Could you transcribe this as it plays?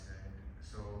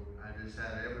I just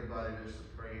had everybody just to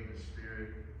pray in the Spirit,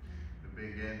 to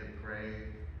begin to pray.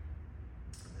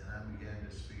 And then I began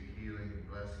to speak healing and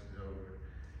blessings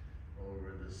over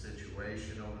the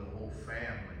situation, over the whole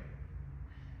family.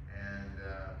 And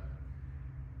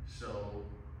so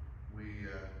we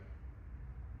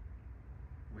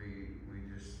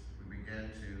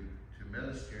began to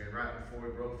minister. And right before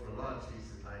we broke for lunch, he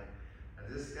said, I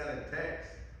just got a text.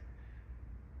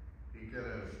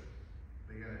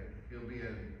 He'll be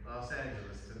in Los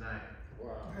Angeles tonight.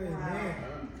 Wow.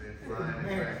 Amen. They're flying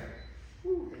him back.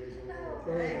 Praise God.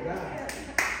 Praise God.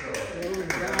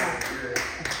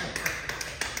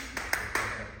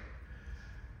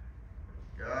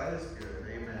 God is good.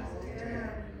 Amen. Amen.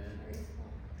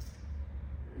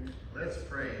 Let's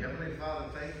pray. Heavenly Father,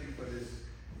 thank you for this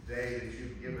day that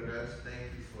you've given us.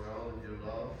 Thank you for all of your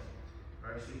love.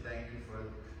 Mercy, thank you for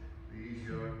these,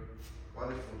 your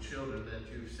wonderful children that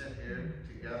you've sent here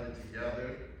to gather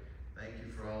together. Thank you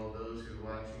for all those who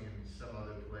are watching in some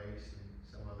other place, in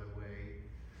some other way,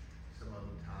 some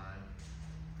other time.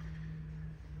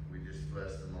 We just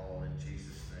bless them all in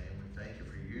Jesus' name. And thank you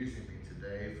for using me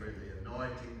today, for the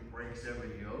anointing that breaks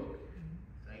every yoke.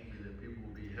 Thank you that people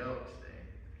will be helped today,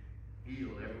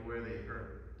 healed everywhere they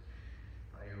hurt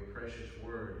by your precious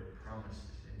word and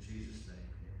promises. In Jesus' name,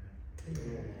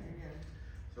 amen. Amen.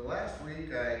 So last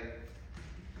week I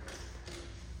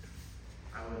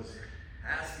was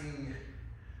asking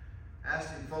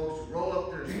folks to roll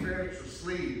up their spiritual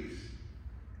sleeves.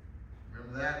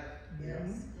 Remember that? Yes.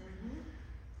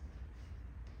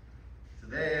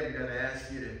 Today I'm going to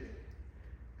ask you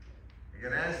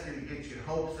to get your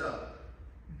hopes up.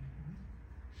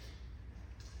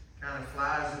 Kind of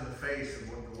flies in the face of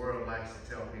what the world likes to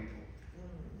tell people.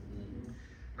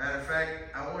 Matter of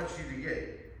fact, I want you to get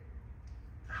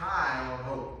high on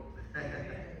hope.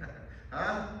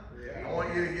 Huh? Yeah. I want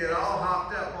you to get all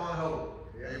hopped up on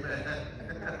hope. Yeah. Amen.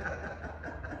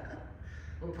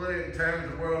 We'll put it in terms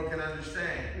the world can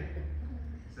understand,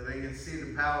 so they can see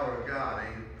the power of God.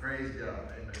 Amen. Praise God.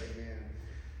 Amen. Amen.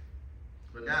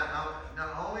 But I'm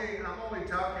only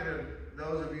talking to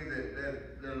those of you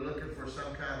that are looking for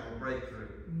some kind of a breakthrough.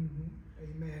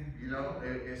 Amen. You know,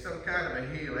 it's some kind of a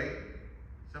healing,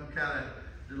 some kind of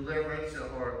deliverance,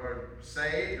 or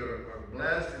saved, or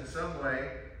blessed in some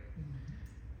way.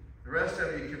 The rest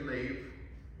of you can leave.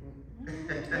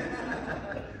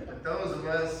 But those of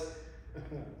us,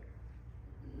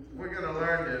 we're going to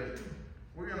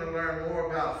learn more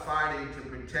about fighting to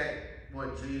protect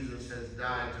what Jesus has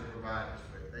died to provide us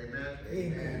with. Amen.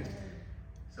 Amen.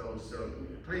 So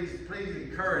please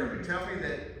encourage me. Tell me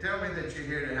that you're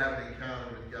here to have an encounter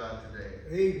with God today.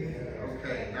 Amen.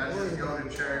 Okay, not just go to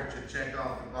church and check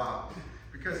off the box,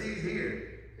 because He's here.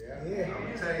 Yeah. I'm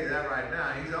going to tell you that right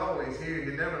now. He's always here.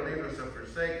 He'll never leave us or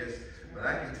forsake us. But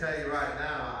I can tell you right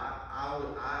now,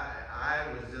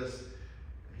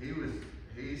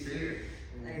 He's here.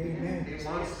 Amen. He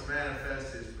wants to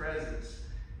manifest His presence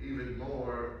even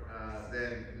more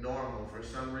than normal for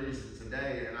some reason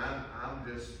today. And I'm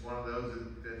just one of those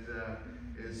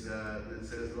that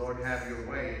says, Lord, have your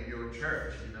way in your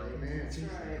church. You know, Amen.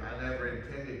 I never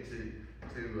intended to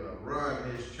run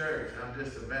His church. I'm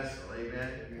just a vessel.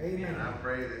 Amen. Amen. And I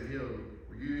pray that He'll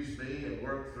use me and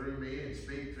work through me and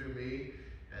speak through me.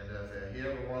 And if He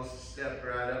ever wants to step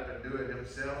right up and do it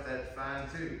Himself, that's fine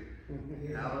too.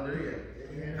 Yeah. Hallelujah.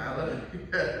 Amen. Hallelujah.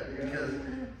 Because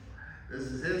this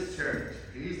is His church.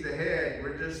 He's the head.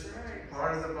 We're just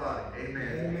part of the body.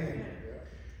 Amen. Amen.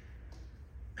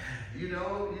 You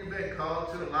know, you've been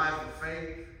called to a life of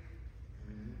faith.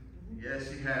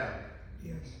 Yes, you have.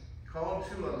 Yes. Called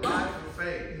to a life of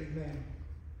faith. Amen.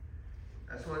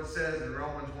 That's what it says in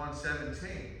Romans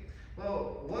 1:17.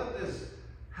 Well,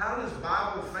 how does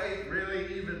Bible faith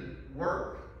really even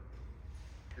work?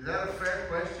 Is that a fair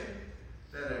question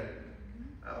that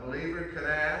a believer could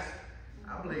ask?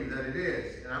 I believe that it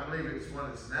is, and I believe it's one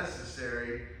that's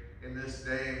necessary in this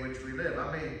day in which we live.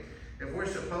 I mean, if we're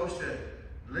supposed to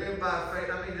live by faith,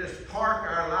 just park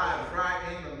our lives right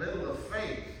in the middle of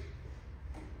faith.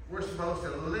 We're supposed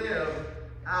to live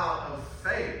out of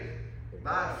faith,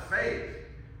 by faith.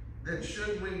 Then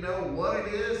shouldn't we know what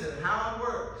it is and how it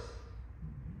works?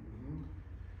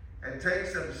 And take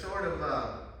some sort of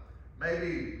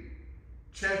maybe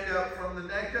check up from the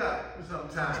neck up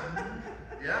sometime.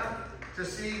 Yeah? To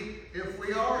see if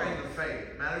we are in the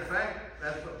faith. Matter of fact,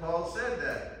 that's what Paul said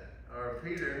that. Or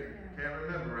Peter, can't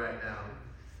remember right now.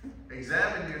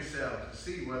 Examine yourself to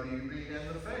see whether you be in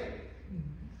the faith.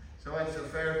 So that's a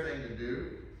fair thing to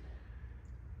do.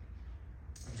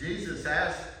 Jesus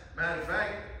asked, matter of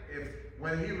fact,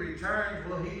 when He returns,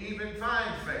 will He even find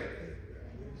faith?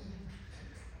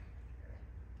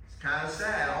 kind of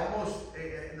sad. Almost,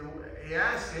 he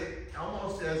asked it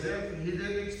almost as if he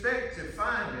didn't expect to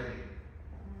find any.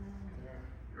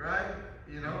 Right?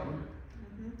 You know?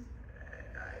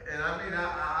 And I mean,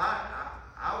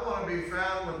 I want to be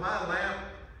found with my lamp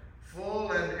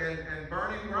full and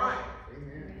burning bright.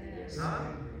 Amen. Huh?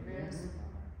 Yes.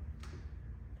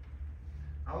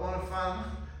 I want to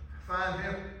find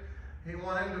him. He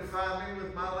want him to find me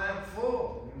with my lamp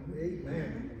full.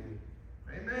 Amen.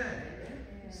 Amen.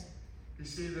 You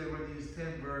see that with these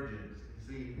 10 virgins,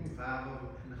 you see 5 of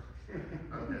them? No.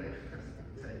 Okay.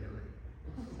 Take it.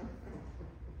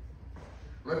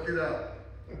 Look it up.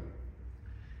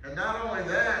 And not only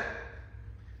that,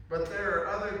 but there are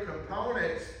other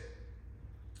components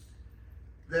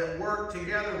that work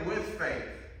together with faith.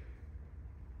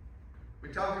 We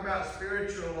talk about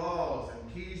spiritual laws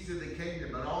and keys to the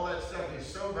kingdom, and all that stuff is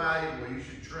so valuable you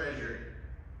should treasure it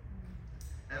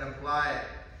and apply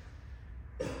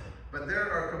it. But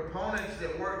there are components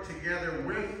that work together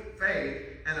with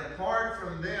faith, and apart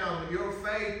from them, your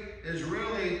faith is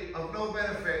really of no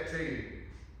benefit to you.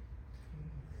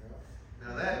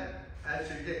 Now that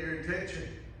should get your attention.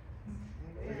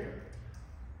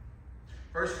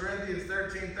 1 Corinthians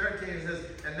 13:13 says,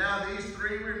 and now these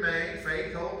 3 remain,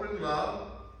 faith, hope, and love.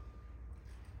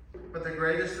 But the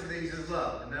greatest of these is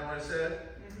love. Isn't that what it said?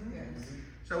 Yes.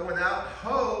 So without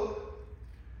hope,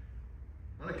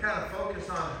 I want to kind of focus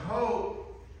on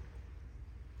hope.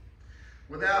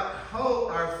 Without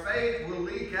hope, our faith will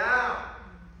leak out.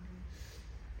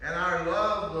 And our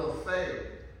love will fail.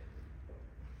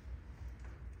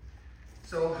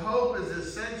 So hope is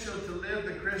essential to live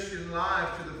the Christian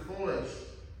life to the fullest.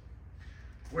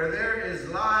 Where there is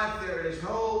life, there is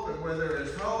hope, and where there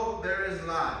is hope, there is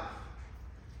life.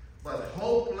 But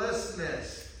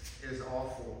hopelessness is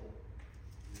awful.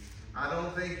 I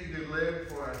don't think you could live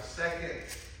for a second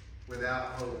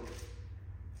without hope.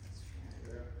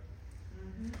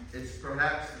 It's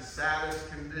perhaps the saddest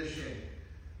condition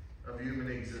of human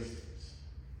existence.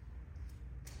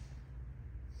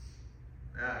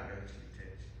 Now I got you.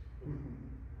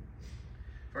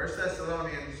 1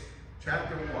 Thessalonians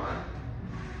chapter 1,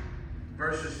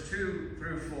 verses 2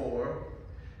 through 4.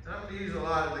 And I'm going to use a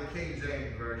lot of the King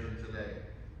James Version today.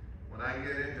 When I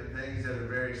get into things that are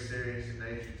very serious in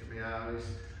nature to me, I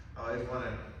always want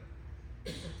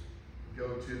to go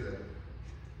to the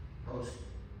most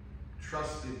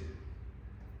trusted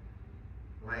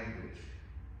language,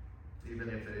 even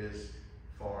if it is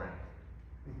foreign.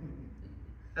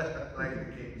 Like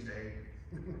the King James.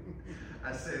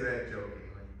 I say that jokingly.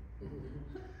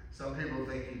 Some people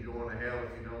think you're going to hell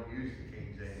if you don't use the King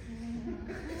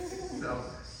James.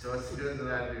 So it's good that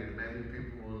I do. Maybe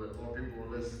more people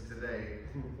will listen today,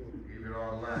 even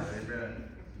online. Amen.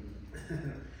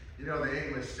 You know, the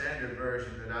English Standard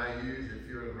Version that I use, if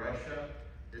you're in Russia,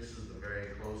 this is the very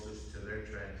closest to their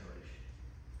translation.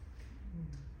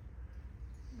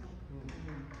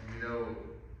 And you know,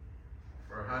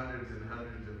 for hundreds and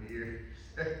hundreds of years,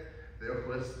 there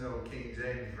was no King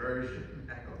James Version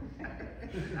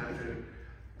after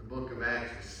the book of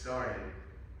Acts was started.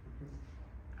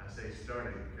 I say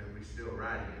started because we're still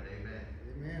writing it. Amen.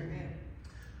 Amen.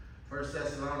 1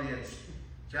 Thessalonians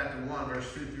chapter 1,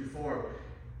 verse 2 through 4.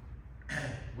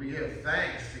 We give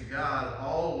thanks to God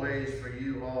always for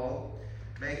you all,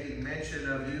 making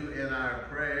mention of you in our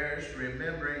prayers,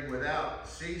 remembering without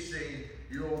ceasing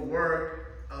your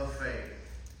work of faith.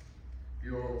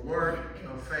 Your work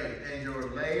of faith and your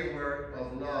labor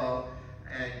of love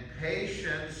and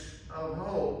patience of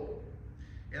hope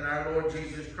in our Lord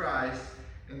Jesus Christ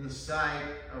in the sight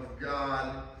of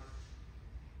God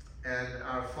and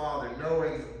our Father,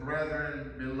 knowing,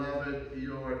 brethren, beloved,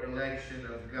 your election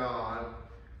of God.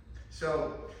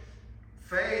 So,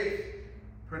 faith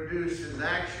produces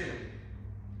action.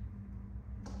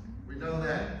 We know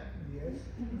that. Yes.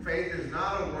 Faith is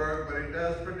not a work, but it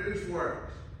does produce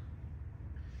works.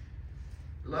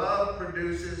 Love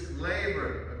produces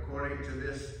labor, according to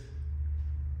this.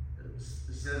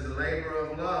 It says the labor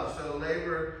of love. So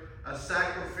labor, a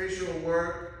sacrificial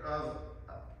work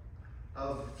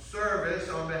of service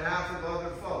on behalf of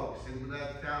other folks. And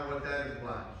that's kind of what that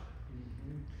implies.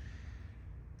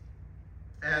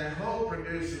 And hope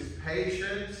produces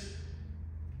patience,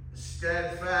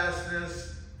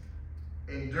 steadfastness,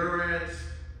 endurance,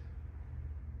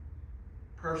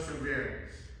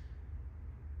 perseverance.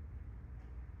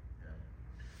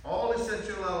 All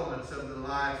essential elements of the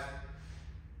life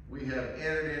we have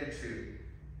entered into,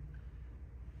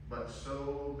 but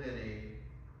so many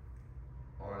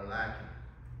are lacking.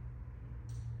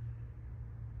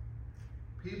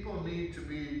 People need to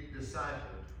be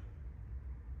discipled.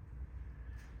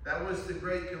 That was the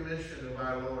great commission of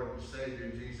our Lord and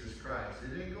Savior Jesus Christ. He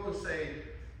didn't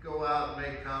go out and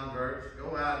make converts,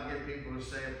 go out and get people to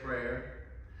say a prayer.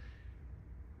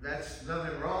 That's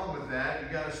nothing wrong with that. You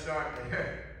got to start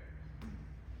there.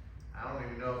 I don't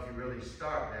even know if you really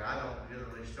start there. I don't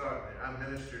generally start there. I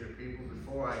minister to people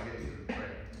before I get to the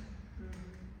prayer.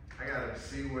 I got to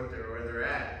see where they're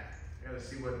at. I got to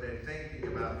see what they're thinking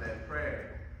about that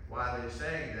prayer, why they're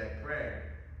saying that prayer.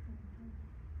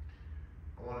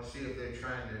 I want to see if they're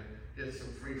trying to get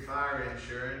some free fire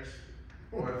insurance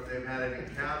or if they've had an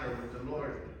encounter with the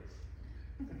Lord.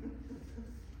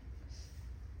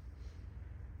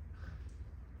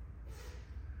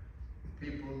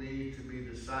 People need to be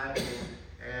discipled,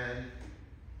 and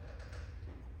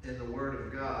in the Word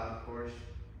of God, of course,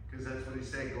 because that's what he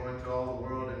said, go into all the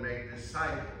world and make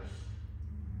disciples.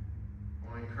 I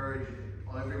want to encourage you,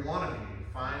 every one of you,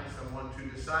 to find someone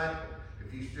to disciple.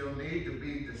 If you still need to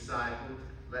be discipled,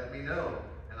 let me know,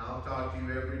 and I'll talk to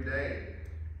you every day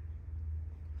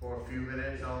for a few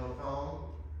minutes on the phone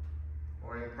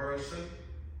or in person.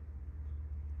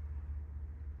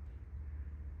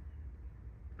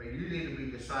 But you need to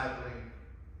be discipling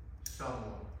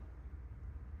someone.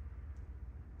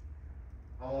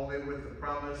 Only with the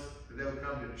promise that they'll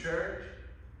come to church,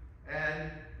 and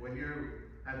when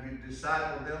have you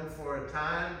discipled them for a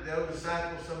time, they'll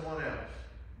disciple someone else.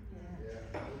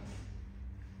 Yeah.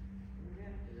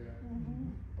 Mm-hmm.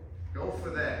 Go for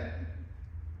that.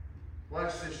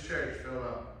 Watch this church fill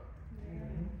up.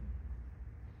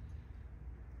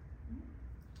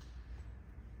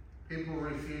 People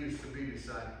refuse to be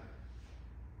discipled.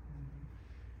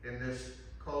 In this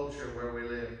culture where we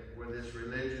live, where this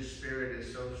religious spirit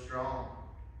is so strong,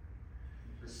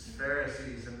 the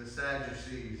Pharisees and the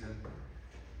Sadducees, and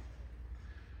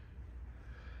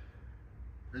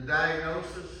the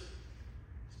diagnosis,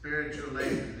 spiritual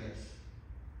laziness,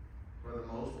 for the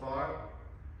most part,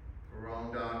 for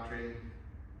wrong doctrine,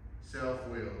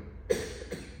 self-will.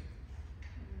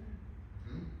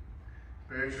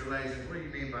 Spiritual laziness, what do you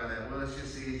mean by that? Well, it's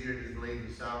just easier to believe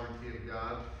the sovereignty of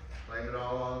God, blame it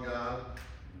all on God.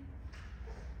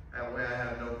 That way I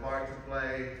have no part to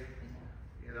play.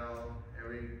 You know,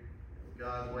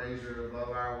 God's ways are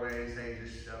above our ways. Hey,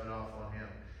 just shove it off on him.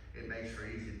 It makes for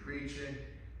easy preaching.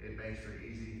 It makes for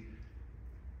easy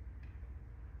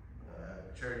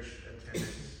church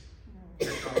attendance.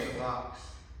 Check off the box.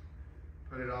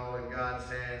 Put it all in God's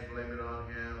hands. Blame it on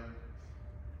him.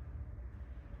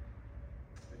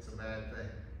 It's a bad thing.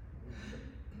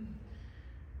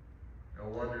 No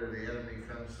wonder the enemy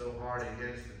comes so hard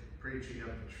against the preaching of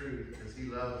the truth, because he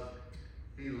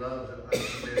loves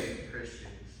uncommitted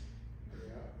Christians.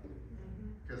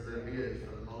 Because there he is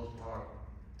for the most part.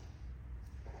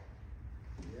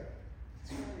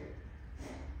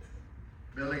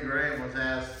 Billy Graham was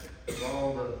asked of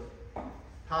all the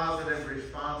positive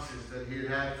responses that he had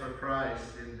had for Christ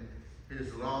in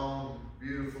his long,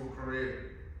 beautiful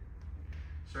career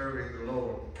serving the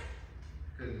Lord.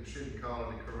 Shouldn't call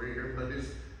it a career, but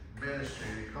his ministry,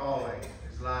 the calling,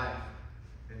 his life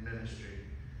in ministry.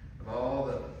 Of all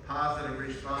the positive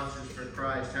responses for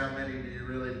Christ, how many do you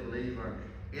really believe are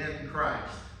in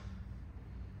Christ?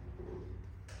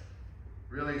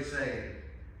 Really saved?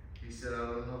 He said, I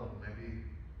don't know, maybe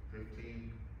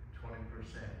 15, 20%.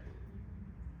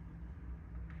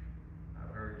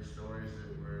 I've heard stories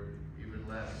that were even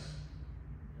less.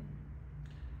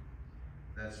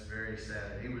 That's very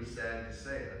sad. He was sad to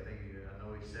say it. I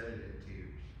know he said it in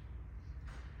tears.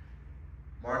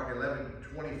 Mark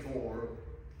 11:24,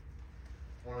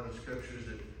 one of the scriptures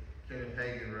that Kenneth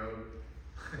Hagin wrote.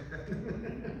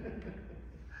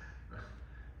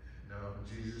 No,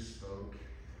 Jesus spoke.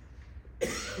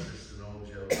 That's just an old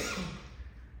joke.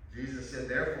 Jesus said,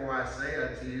 therefore I say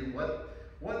unto you,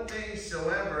 what things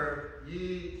soever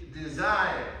ye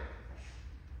desire.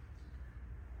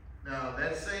 Now,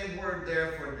 that same word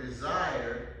there for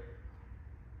desire,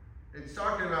 it's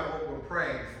talking about what we're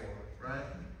praying for, right?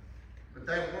 But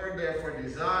that word there for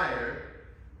desire,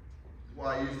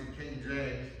 why I use the King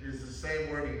James, is the same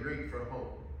word in Greek for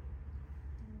hope.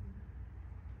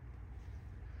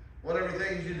 Whatever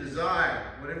things you desire,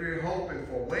 whatever you're hoping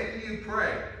for, when you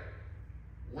pray,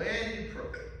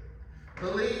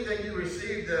 believe that you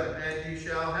receive them and you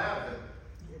shall have them.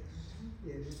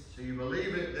 Yes. So you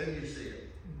believe it, then you see it.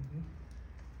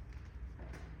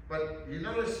 But you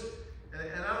notice,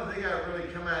 and I don't think I've really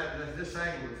come at this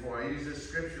angle before. I use this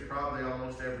scripture probably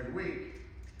almost every week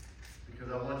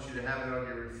because I want you to have it on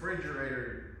your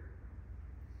refrigerator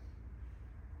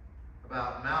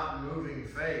about mountain moving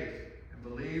faith and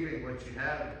believing what you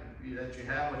have, that you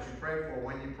have what you pray for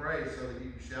when you pray, so that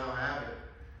you shall have it.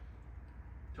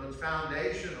 it's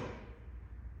foundational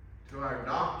to our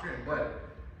doctrine. But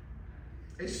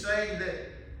it's saying that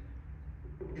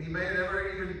he may have never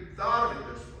even thought of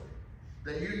it this way.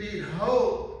 That you need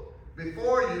hope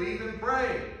before you even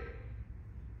pray.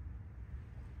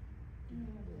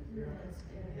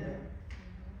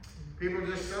 People are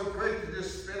just so quick to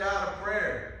just spit out a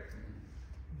prayer.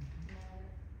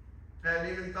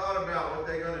 Hadn't even thought about what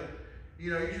they're going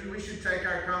to, we should take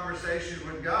our conversation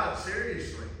with God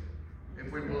seriously.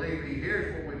 If we believe he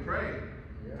hears what we pray.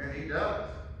 Yeah. And he does.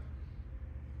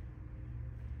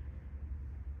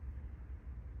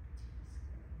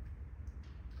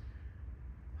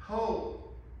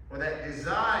 Hope, or that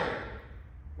desire,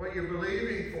 what you're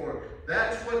believing for,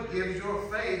 that's what gives your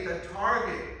faith a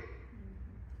target.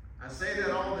 I say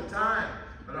that all the time,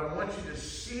 but I want you to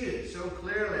see it so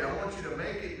clearly. I want you to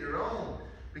make it your own,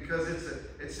 because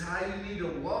it's how you need to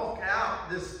walk out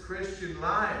this Christian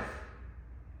life.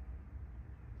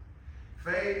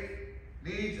 Faith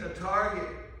needs a target,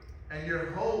 and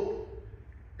your hope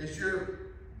is your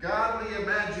godly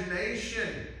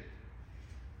imagination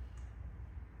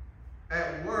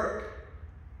at work,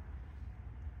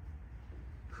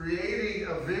 creating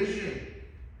a vision,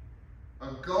 a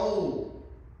goal,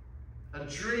 a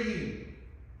dream.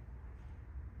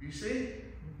 You see?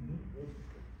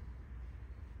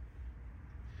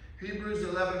 Hebrews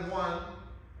 11:1.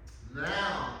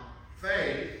 Now,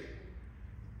 faith,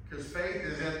 because faith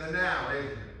is in the now,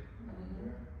 isn't it?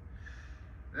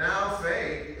 Now,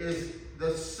 faith is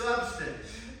the substance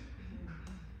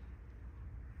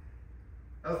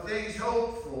of things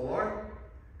hoped for.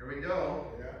 Here we go.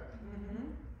 Yeah.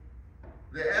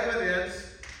 The evidence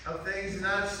of things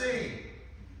not seen.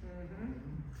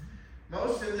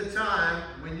 Most of the time,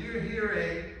 when you're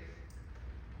hearing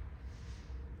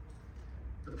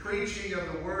the preaching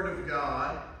of the Word of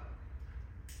God,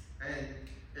 and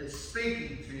it's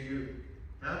speaking to you,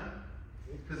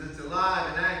 because it's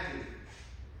alive and active.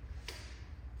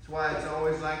 That's why it's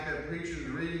always like that preacher's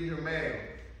reading your mail,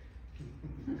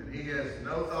 and he has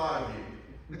no thought of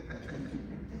you.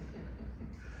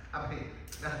 I mean,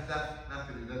 not that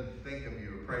he doesn't think of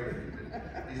you or pray for you,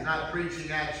 but he's not preaching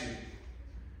at you.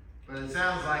 But it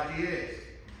sounds like he is.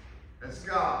 That's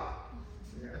God.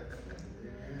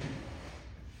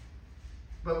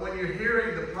 But when you're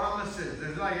hearing the promises,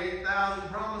 there's like 8,000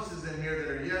 promises in here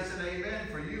that are yes and amen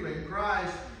for you in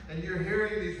Christ, and you're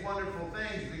hearing these wonderful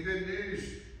things, the good news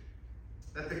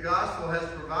that the gospel has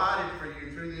provided for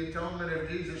you through the atonement of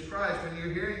Jesus Christ. When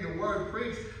you're hearing the word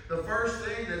preached, the first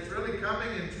thing that's really coming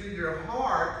into your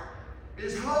heart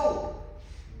is hope.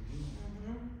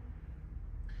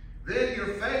 Then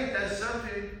your faith has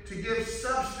something to give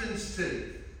substance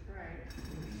to.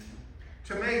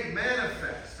 To make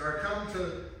manifest or come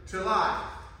to life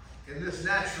in this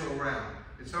natural realm.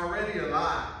 It's already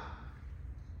alive.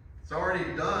 It's already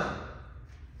done.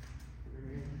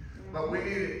 But we need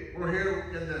it. We're here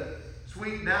in the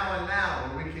sweet now and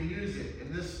now where we can use it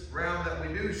in this realm that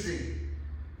we do see.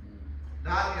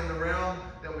 Not in the realm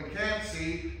that we can't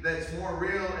see, that's more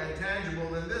real and tangible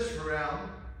than this realm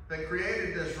that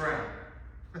created this realm.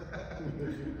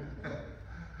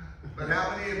 But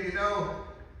how many of you know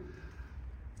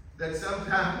that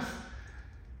sometimes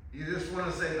you just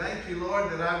want to say, thank you,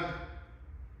 Lord, that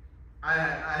I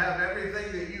have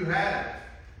everything that you have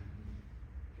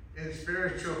in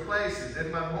spiritual places,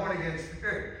 in my born-again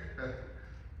spirit.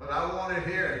 But I want it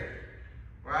here,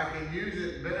 where I can use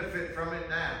it and benefit from it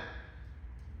now.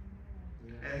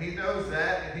 And he knows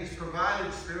that, and he's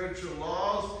provided spiritual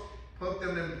laws, put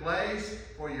them in place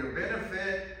for your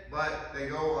benefit, but they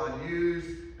go unused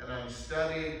and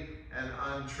unstudied and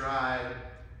untried.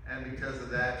 And because of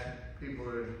that, people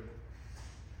are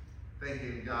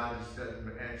thinking God just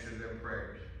doesn't answer their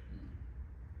prayers.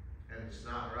 And it's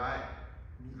not right.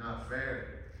 It's not fair.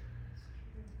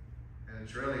 And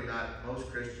it's really not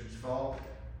most Christians' fault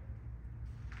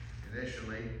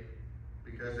initially,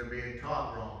 because they're being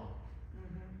taught wrong.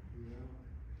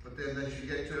 But then as you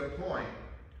get to a point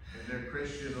in their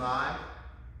Christian life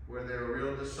where they're a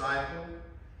real disciple,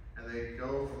 and they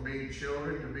go from being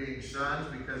children to being sons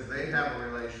because they have a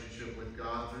relationship with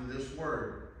God through this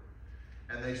Word.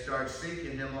 And they start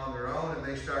seeking Him on their own, and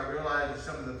they start realizing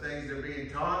some of the things they're being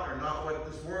taught are not what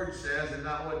this Word says and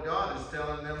not what God is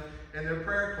telling them in their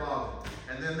prayer closet.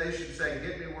 And then they should say,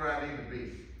 get me where I need to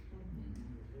be.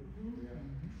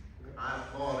 I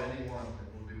applaud anyone that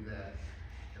will do that.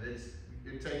 And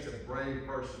it takes a brave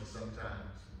person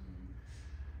sometimes.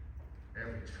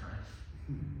 Every time.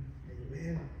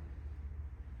 Amen.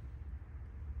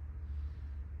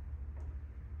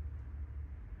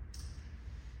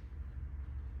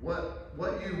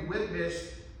 What you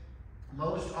witnessed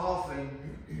most often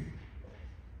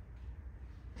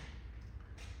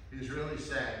is really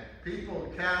sad.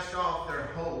 People cast off their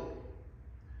hope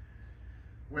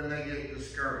when they get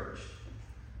discouraged.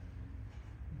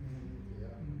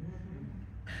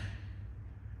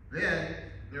 Then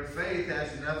their faith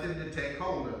has nothing to take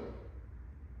hold of.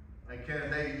 Like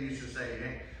Kenneth Hagin used to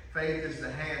say, faith is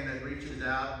the hand that reaches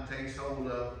out and takes hold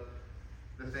of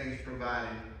the things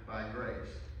provided by grace.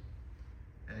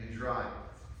 And he's right.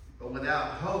 But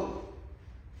without hope,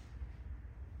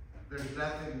 there's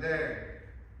nothing there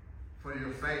for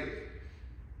your faith.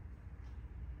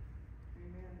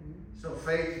 So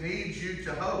faith needs you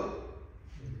to hope.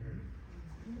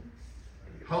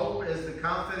 Hope is the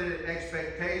confident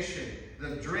expectation,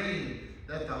 the dream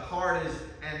that the heart is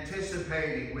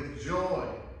anticipating with joy.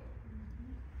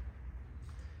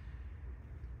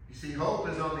 You see, hope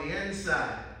is on the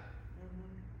inside.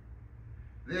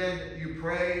 Then you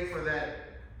pray for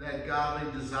that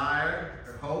godly desire,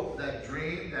 or hope, that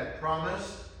dream, that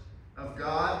promise of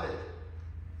God,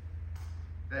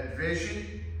 that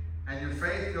vision, and your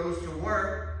faith goes to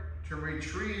work to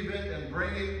retrieve it and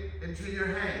bring it into your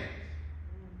hand.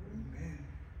 Amen.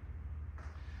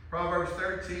 Proverbs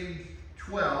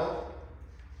 13:12.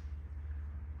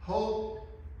 Hope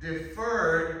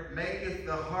deferred maketh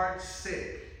the heart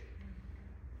sick.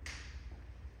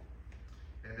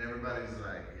 And everybody's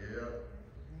like, yep.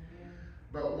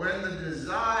 But when the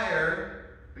desire,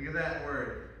 look at that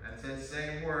word, that's that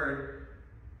same word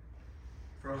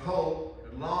for hope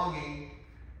and longing,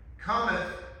 cometh,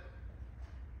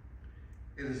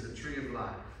 it is the tree of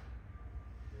life.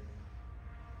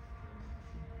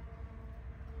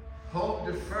 Hope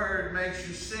deferred makes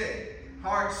you sick,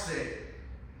 heart sick.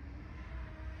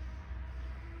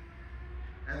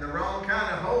 And the wrong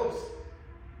kind of hopes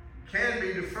can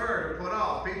be deferred or put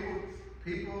off.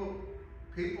 People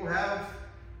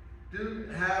do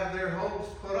have their hopes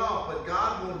put off, but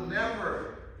God will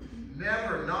never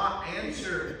not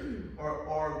answer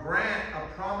or grant a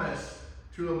promise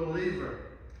to a believer.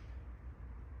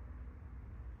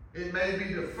 It may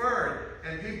be deferred,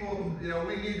 and people,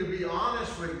 we need to be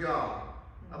honest with God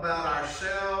about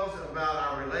ourselves, about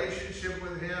our relationship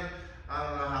with Him. I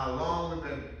don't know how long we've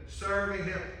been serving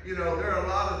Him. There are a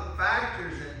lot of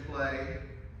factors in play.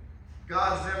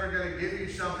 God's never going to give you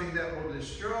something that will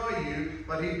destroy you,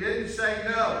 but He didn't say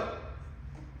no.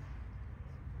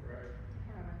 Right.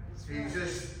 He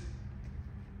just...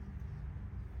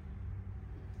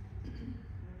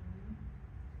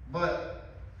 But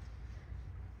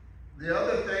the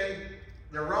other thing,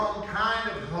 the wrong kind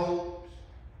of hope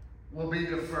will be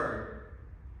deferred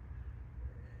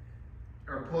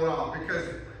or put off. Because,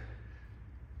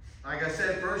 like I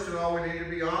said, first of all, we need to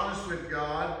be honest with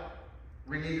God.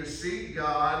 We need to seek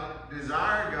God,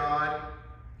 desire God,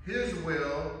 His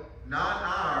will, not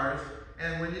ours.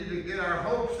 And we need to get our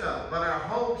hopes up. But our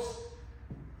hopes,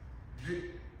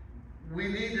 we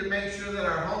need to make sure that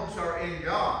our hopes are in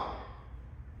God,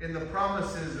 in the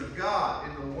promises of God,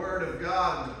 in the Word of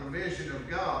God, and the provision of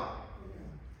God.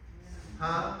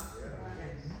 Huh?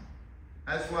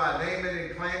 That's why name it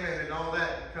and claim it and all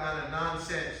that kind of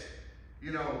nonsense.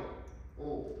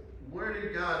 Well, where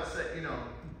did God say,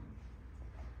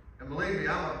 and believe me,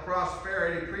 I'm a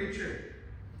prosperity preacher.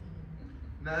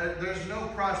 Now, there's no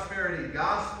prosperity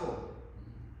gospel.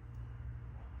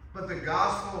 But the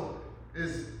gospel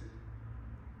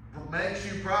makes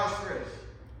you prosperous.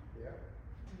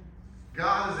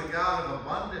 God is a God of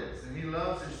abundance, and He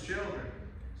loves His children.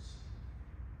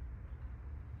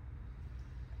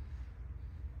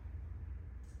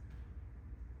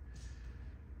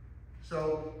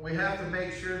 So we have to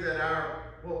make sure that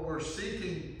what we're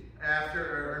seeking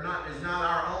after is not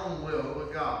our own will,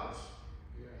 but God's.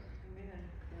 Yeah. Amen.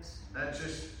 Yes. That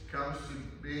just comes to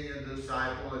being a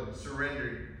disciple and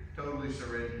totally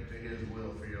surrendered to His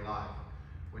will for your life,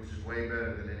 which is way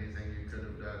better than anything you could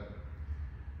have done.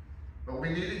 But we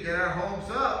need to get our hopes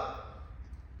up.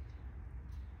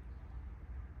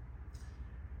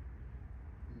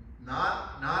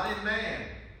 Not in man.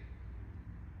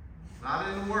 Not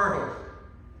in the world.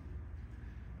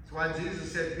 That's why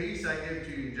Jesus said, peace I give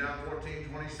to you, John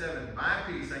 14:27. My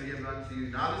peace I give unto you,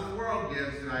 not as the world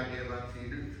gives do I give unto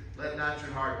you. Let not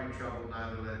your heart be troubled,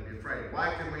 neither let it be afraid.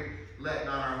 Why can we let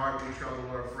not our heart be troubled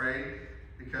or afraid?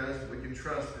 Because we can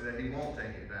trust that He won't take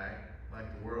it back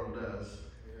like the world does.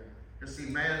 Because see,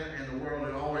 man and the world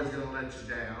are always going to let you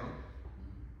down.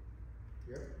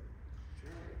 Yep.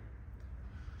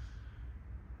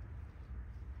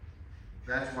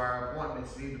 That's why our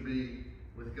appointments need to be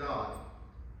with God,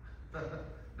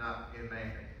 not in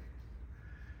man.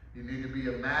 You need to be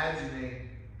imagining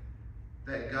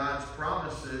that God's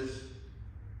promises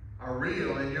are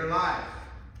real in your life.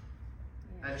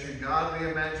 That's your godly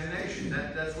imagination.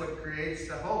 That's what creates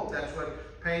the hope. That's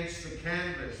what paints the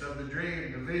canvas of the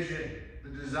dream, the vision, the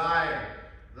desire,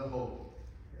 the hope.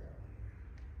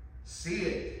 See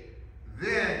it.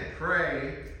 Then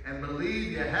pray and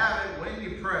believe you have it when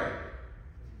you pray.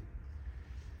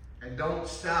 And don't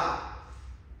stop.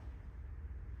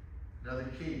 Another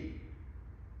key.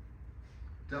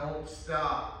 Don't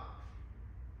stop.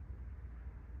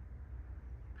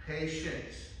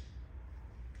 Patience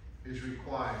is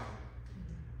required.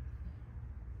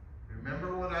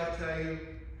 Remember what I tell you?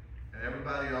 And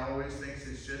everybody always thinks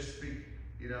it's just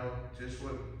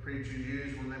what preachers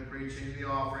use when they're preaching the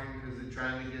offering because they're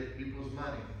trying to get people's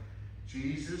money.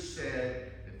 Jesus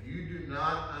said, if you do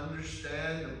not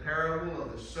understand the parable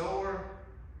of the sower,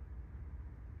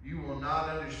 you will not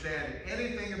understand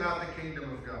anything about the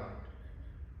kingdom of God.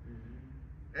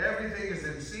 Everything is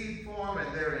in seed form,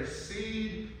 and there is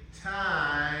seed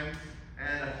time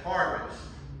and harvest.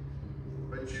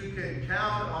 But you can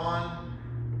count on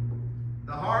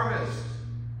the harvest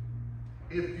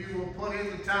if you will put in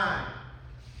the time.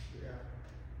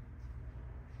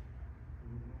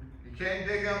 You can't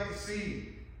dig up the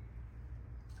seed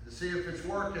to see if it's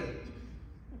working.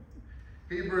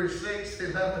 Hebrews 6,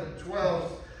 11,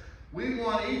 12. We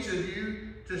want each of you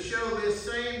to show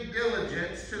this same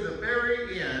diligence to the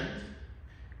very end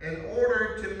in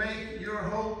order to make your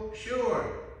hope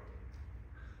sure.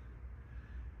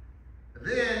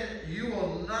 Then you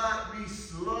will not be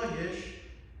sluggish,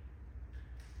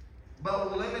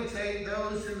 but will imitate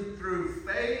those who through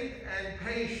faith and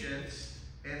patience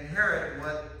inherit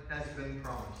what has been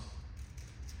promised.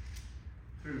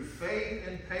 Through faith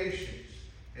and patience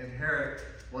inherit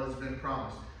what has been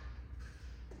promised.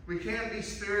 We can't be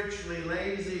spiritually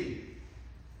lazy.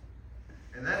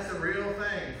 And that's a real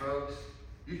thing, folks.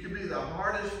 You can be the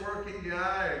hardest working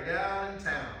guy or gal in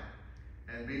town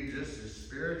and be just as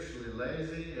spiritually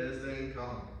lazy as they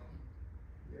come.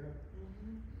 Yeah.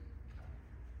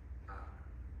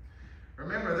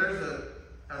 Remember, there's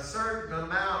a certain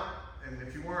amount, and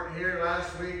if you weren't here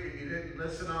last week and you didn't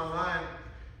listen online,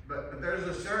 but there's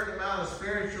a certain amount of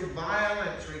spiritual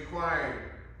violence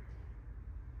required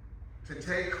to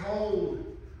take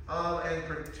hold of and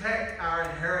protect our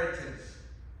inheritance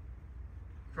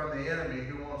from the enemy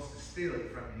who wants to steal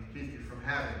it from you, keep you from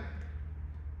having it.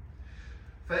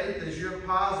 Faith is your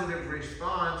positive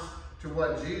response to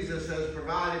what Jesus has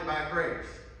provided by grace.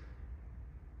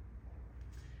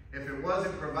 If it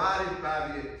wasn't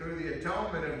provided through the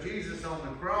atonement of Jesus on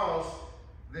the cross,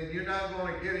 then you're not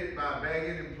going to get it by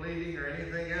begging and pleading or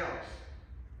anything else.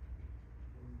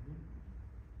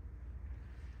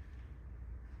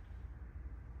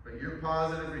 But your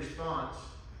positive response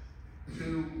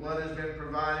to what has been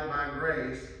provided by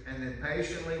grace and then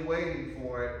patiently waiting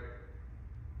for it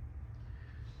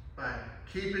by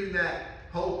keeping that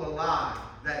hope alive,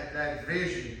 that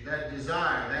vision, that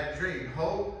desire, that dream,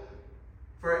 hope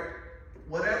for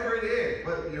whatever it is,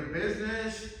 but your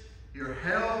business, your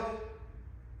health,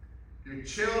 your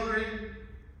children,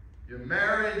 your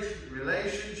marriage,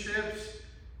 relationships,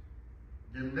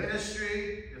 your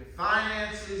ministry, your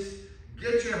finances.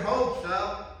 Get your hopes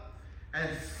up,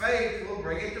 and faith will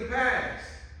bring it to pass.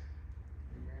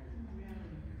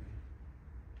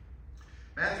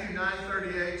 Matthew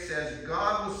 9:38 says,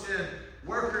 God will send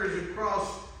workers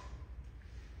across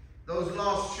those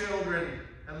lost children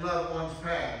and loved ones'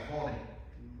 path, won't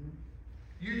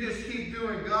He? You just keep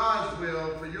doing God's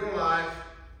will for your life,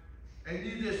 and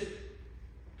you just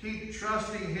keep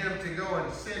trusting Him to go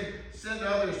and send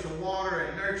others to water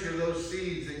and nurture those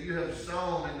seeds that you have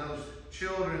sown in those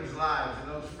children's lives,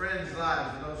 and those friends'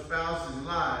 lives, and those spouses'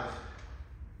 lives,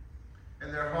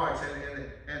 and their hearts.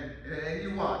 And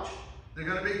you watch. They're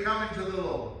going to be coming to the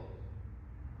Lord.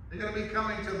 They're going to be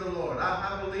coming to the Lord.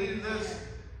 I believe this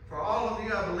for all of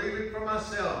you. I believe it for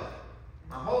myself.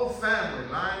 My whole family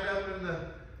lined up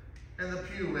in the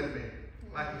pew with me,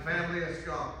 like a family of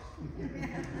skunks.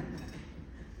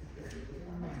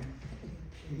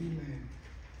 Amen.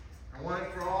 I want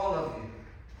it for all of you.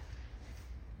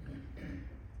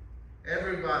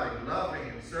 Everybody loving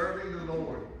and serving the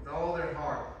Lord with all their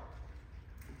heart.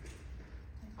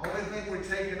 Only thing we're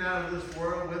taking out of this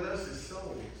world with us is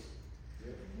souls.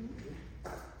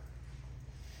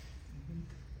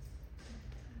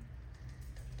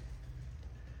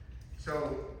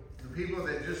 So the people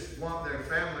that just want their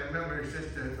family members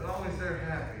just to, as long as they're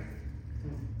happy.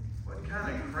 What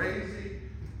kind of crazy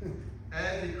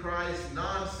antichrist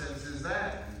nonsense is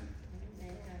that?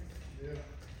 Yeah.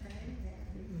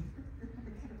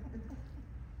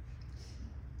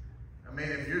 I mean,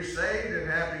 if you're saved and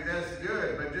happy, that's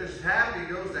good. But just is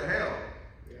happy goes to hell.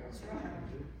 That's right.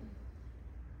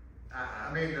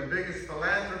 I mean, the biggest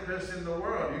philanthropist in the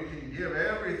world, you can give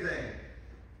everything.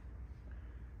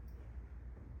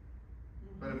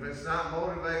 But if it's not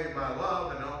motivated by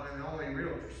love, and the only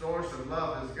real source of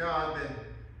love is God, then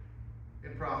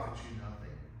it profits you nothing.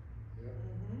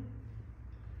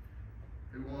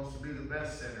 Who wants to be the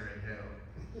best sinner in hell?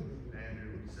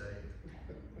 Andrew would say.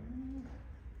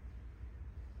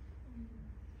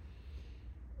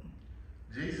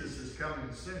 Jesus is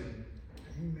coming soon.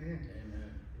 Amen.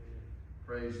 Amen.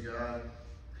 Praise God.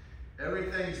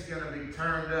 Everything's going to be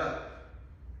turned up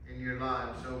in your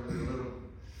lives over the little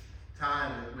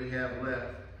time that we have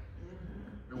left.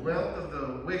 The wealth of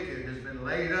the wicked has been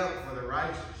laid up for the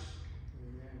righteous.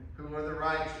 Amen. Who are the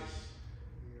righteous?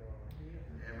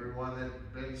 Yeah. Everyone that's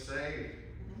been saved.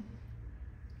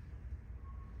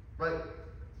 But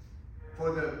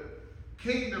for the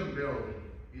kingdom building,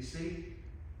 you see,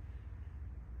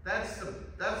 that's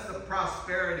the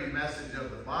prosperity message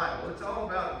of the Bible. It's all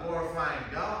about glorifying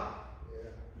God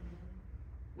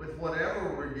with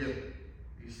whatever we're given,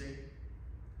 you see.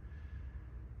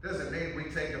 Doesn't mean we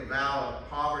take a vow of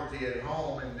poverty at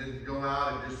home and then go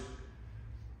out and just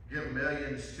give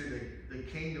millions to the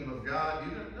kingdom of God.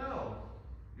 You don't know.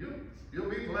 You'll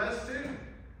be blessed too.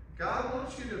 God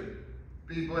wants you to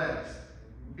be blessed.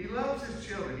 He loves his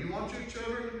children. You want your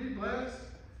children to be blessed?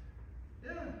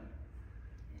 Yeah.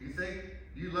 You think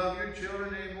you love your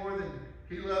children any more than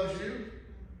he loves you?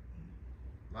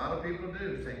 A lot of people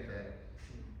do think that.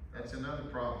 That's another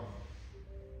problem.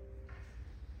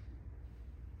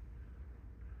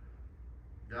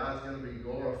 God's going to be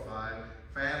glorified.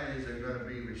 Families are going to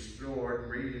be restored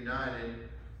and reunited.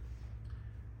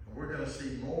 And we're going to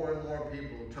see more and more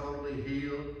people totally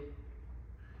healed.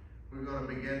 We're going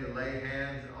to begin to lay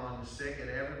hands on the sick, and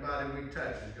everybody we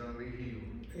touch is going to be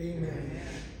healed. Amen.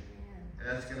 And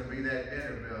that's going to be that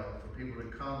dinner bell for people to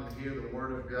come and hear the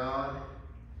word of God,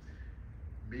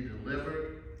 be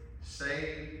delivered,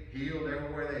 saved, healed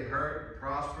everywhere they hurt,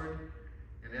 prospered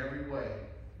in every way,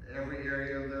 in every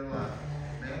area of their life.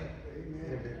 Amen?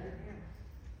 Amen.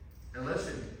 And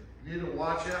listen, you need to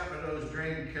watch out for those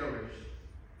dream killers.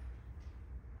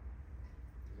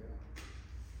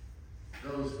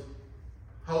 Those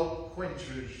hope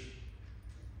quenchers.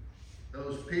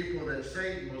 Those people that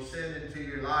Satan will send into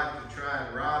your life to try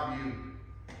and rob you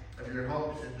of your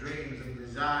hopes and dreams and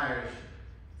desires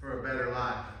for a better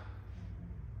life.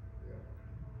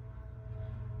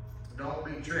 Don't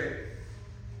be tricked.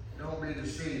 Don't be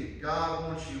deceived. God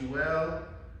wants you well.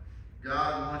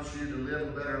 God wants you to live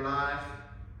a better life,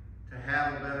 to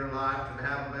have a better life, to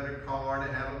have a better car,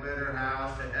 to have a better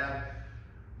house, to have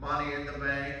money in the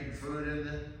bank and food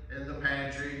in the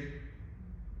pantry.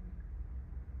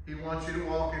 He wants you to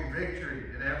walk in victory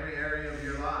in every area of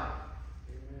your life.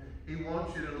 He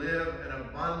wants you to live an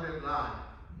abundant life.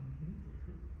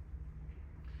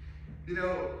 You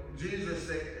know, Jesus,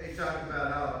 they talk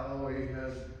about how, he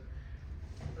has,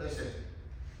 listen,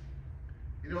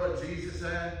 you know what Jesus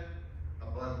had?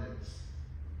 Abundance.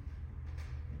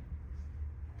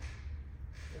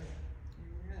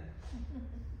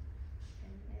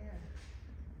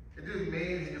 It didn't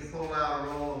mean he could pull out a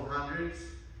roll of hundreds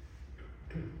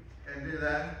and do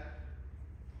that,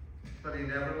 but he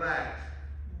never lacked.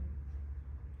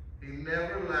 He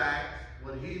never lacked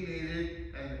what he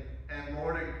needed and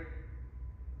more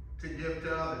to give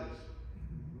to others.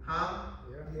 Huh?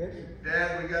 Yes.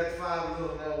 Dad, we got 5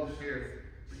 little loaves here.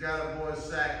 We got a boy's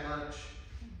sack lunch.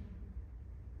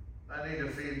 I need to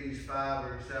feed these 5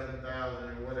 or 7,000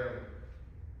 or whatever.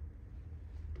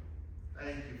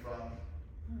 Thank you, Father,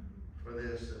 for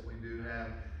this that we do have.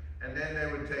 And then they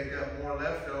would take up more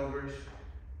leftovers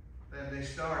than they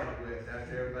started with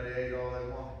after everybody ate all they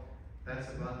wanted. That's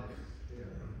abundance.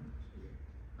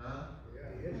 Huh?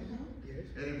 Yes.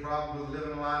 Any problem with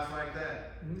living a life like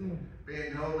that?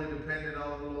 Being totally dependent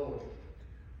on the Lord.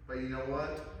 But you know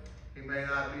what? He may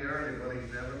not be early, but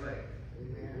he's never late.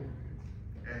 Amen.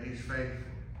 And he's faithful.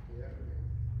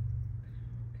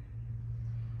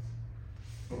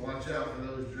 But watch out for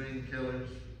those dream killers.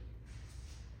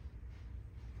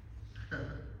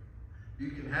 You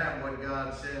can have what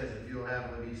God says if you'll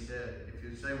have what he said. If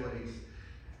you say what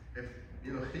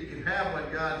you can have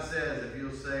what God says if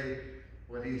you'll say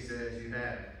what he says you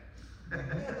have.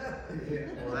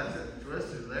 Well, that's a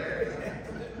twister there.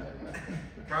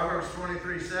 Proverbs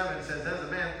 23:7 says, as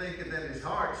a man thinketh in his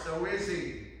heart, so is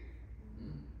he.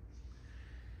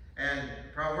 And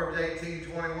Proverbs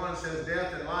 18:21 says,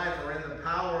 death and life are in the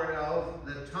power of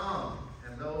the tongue,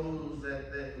 and those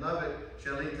that love it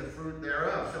shall eat the fruit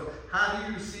thereof. So how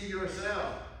do you see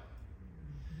yourself?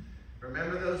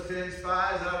 Remember those 10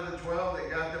 spies out of the 12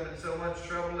 that got them in so much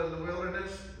trouble in the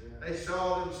wilderness? Yeah. They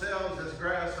saw themselves as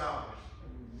grasshoppers.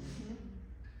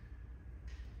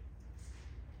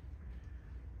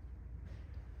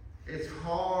 It's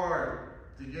hard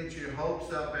to get your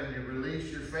hopes up and to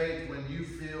release your faith when you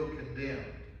feel condemned.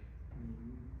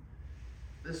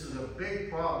 This is a big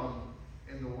problem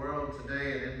in the world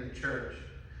today and in the church.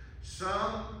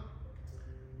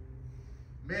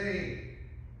 Many,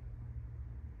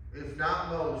 if not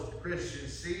most,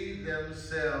 Christians see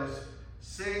themselves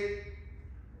sick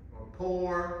or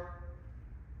poor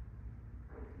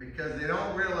because they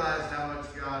don't realize how much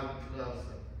God loves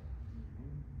them.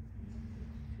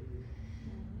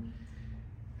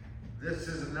 This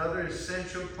is another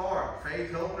essential part.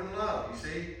 Faith, hope, and love, you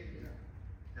see?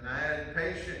 And I added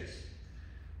patience.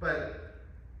 But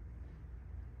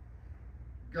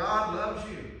God loves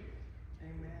you.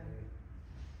 Amen.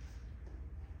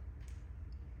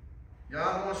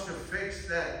 God wants to fix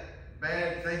that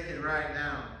bad thinking right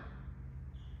now.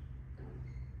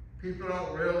 People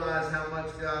don't realize how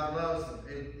much God loves them.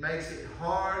 It makes it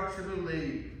hard to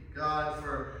believe God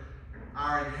for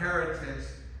our inheritance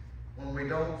when we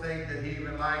don't think that He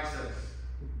even likes us.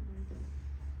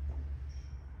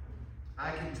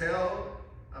 I can tell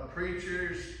a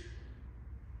preacher's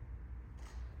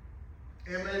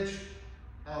image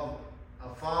of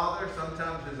a father,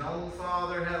 sometimes his own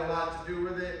father had a lot to do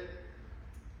with it,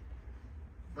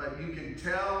 but you can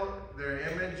tell their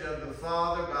image of the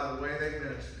father by the way they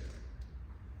minister.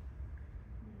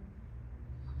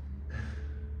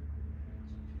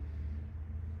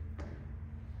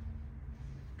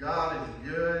 God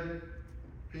is good.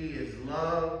 He is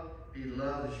love. He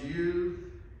loves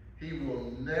you. He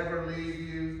will never leave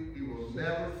you. He will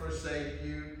never forsake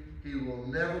you. He will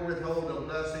never withhold a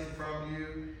blessing from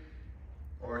you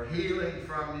or healing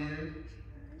from you.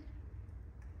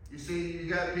 You see, you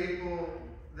got people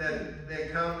that they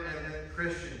come and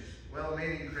Christians,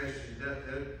 well-meaning Christians,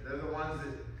 they're the ones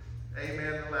that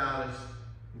amen the loudest.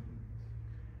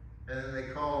 And then they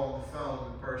call on the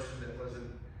phone the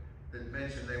person that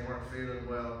mentioned they weren't feeling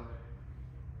well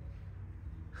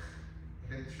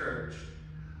in church.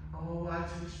 Oh, I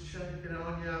just checking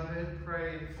on you. I've been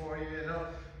praying for you.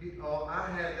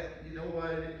 I had that. You know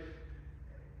what?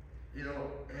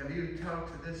 Have you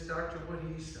talked to this doctor? What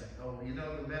did he say? Oh,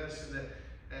 the medicine that,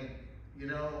 and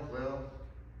well,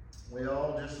 we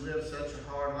all just live such a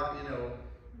hard life,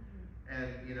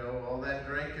 and all that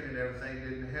drinking and everything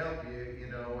didn't help you,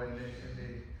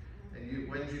 and you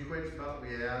when did you quit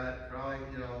smoking? Yeah, that probably,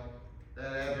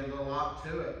 that added a lot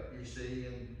to it, you see,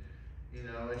 and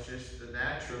it's just the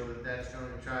natural that's going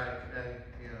to try to,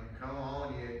 come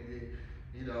on,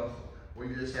 we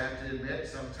just have to admit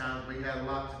sometimes we had a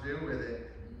lot to do with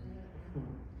it.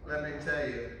 Let me tell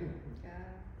you,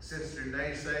 Sister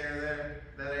Naysayer there,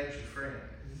 that ain't your friend.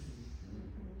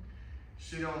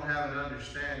 She don't have an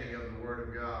understanding of the Word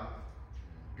of God.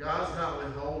 God's not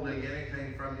withholding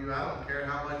anything from you. I don't care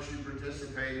how much you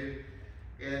participated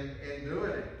in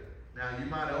doing it. Now, you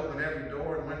might open every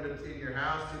door and window in your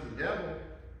house to the devil,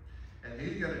 and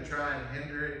he's going to try and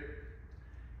hinder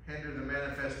the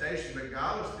manifestation, but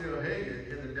God will still heal you,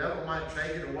 and the devil might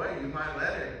take it away. You might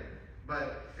let him,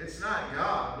 but it's not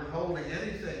God withholding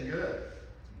anything good.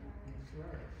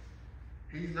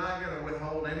 He's not going to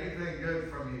withhold anything good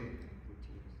from you.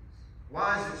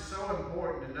 Why is it so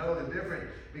important to know the difference?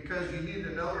 Because you need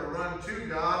to know to run to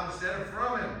God instead of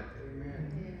from Him.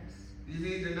 Amen. Yes. You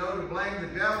need to know to blame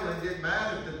the devil and get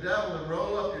mad at the devil and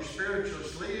roll up your spiritual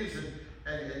sleeves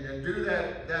and do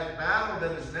that battle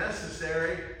that is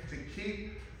necessary to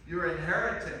keep your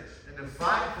inheritance and to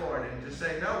fight for it and to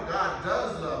say, no, God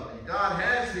does love me. God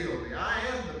has healed me. I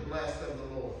am the blessed of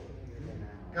the Lord.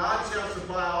 God shall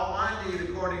supply all my need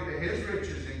according to His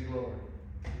riches in glory.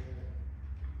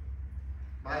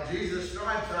 By Jesus'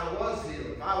 stripes I was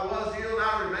healed. If I was healed,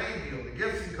 I remain healed. The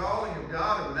gifts and calling of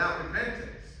God are without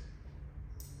repentance.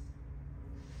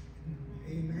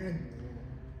 Amen.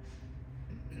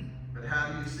 But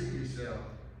how do you see yourself?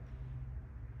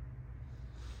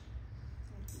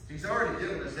 He's already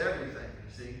given us everything,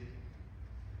 you see.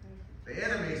 The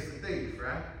enemy is the thief,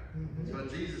 right? That's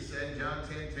what Jesus said in John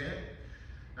 10:10.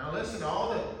 Now listen,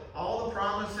 all the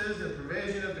promises and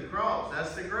provision of the cross,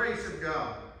 that's the grace of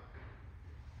God.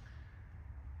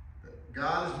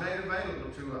 God has made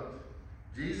available to us.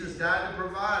 Jesus died to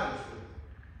provide us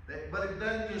with it. But it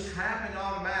doesn't just happen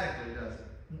automatically, does it?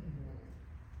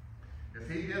 If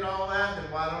He did all that, then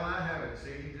why don't I have it?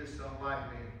 See, He just don't like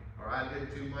me. Or I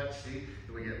did too much. See,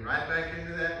 we get right back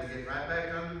into that. We get right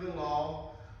back under the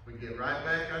law. We get right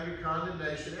back under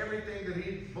condemnation. Everything that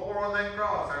He bore on that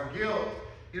cross, our guilt,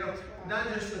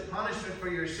 Not just the punishment for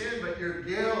your sin, but your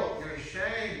guilt, your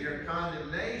shame, your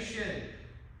condemnation,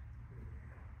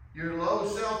 your low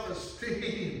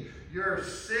self-esteem, your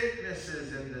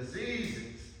sicknesses and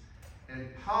diseases and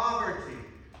poverty.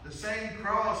 The same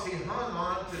cross he hung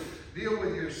on to deal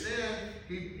with your sin,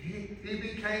 he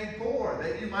became poor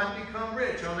that you might become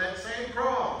rich on that same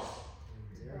cross.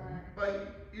 Yeah.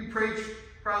 But you preach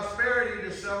prosperity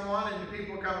to someone and the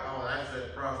people come, oh, that's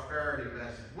that prosperity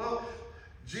message. Well,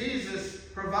 Jesus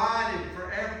provided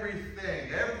for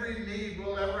everything, every need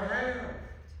we'll ever have.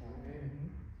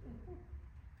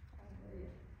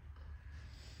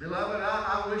 Beloved,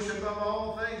 I wish above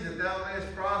all things that thou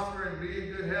mayest prosper and be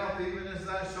in good health, even as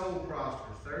thy soul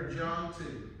prospers. 3 John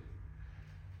 2.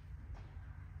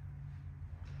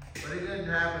 But it doesn't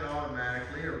happen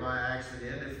automatically or by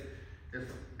accident.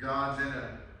 If God's in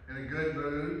a good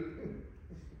mood.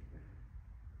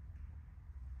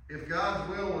 If God's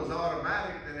will was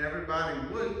automatic, then everybody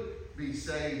would be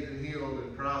saved and healed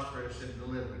and prosperous and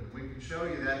delivered. We can show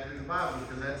you that through the Bible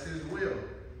because that's His will.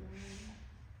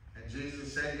 And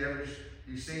Jesus said,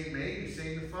 you've seen me, you've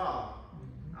seen the Father.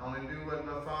 I only do what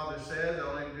my Father says, I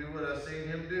only do what I've seen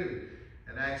Him do.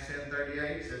 And Acts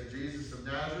 10:38 says, Jesus of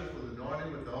Nazareth was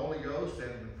anointed with the Holy Ghost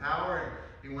and with power, and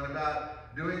He went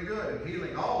about doing good and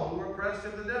healing all who were oppressed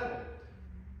of the devil.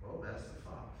 Well, that's the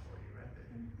Father for you right there.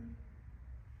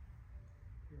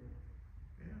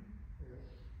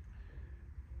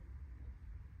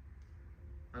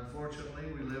 Yeah. Unfortunately,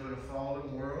 we live in a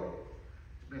fallen world.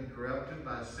 It's been corrupted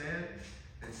by sin.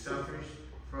 It suffers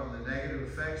from the negative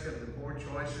effects of the poor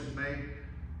choices made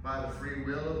by the free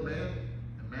will of men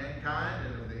and mankind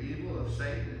and of the evil of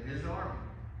Satan and his army.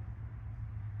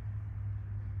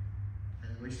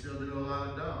 And we still do a lot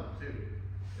of dumb, too.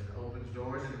 It opens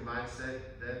doors and invites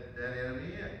that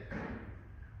enemy in.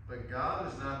 But God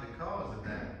is not the cause of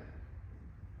that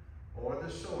or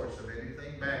the source of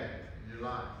anything bad in your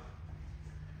life.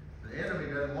 The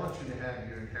enemy doesn't want you to have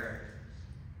your inheritance.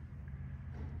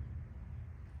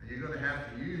 And you're going to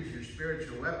have to use your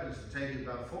spiritual weapons to take it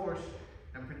by force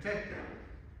and protect it.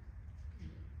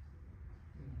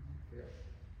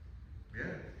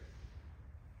 Yeah.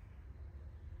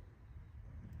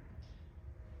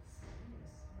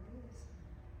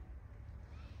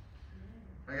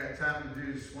 I got time to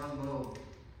do just one little.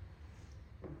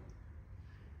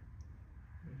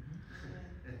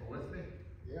 With me?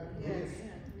 Yeah. Yes.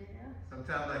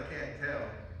 Sometimes I can't tell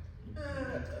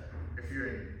if you're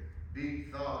in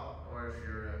deep thought or if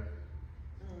you're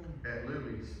at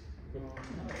Louie's.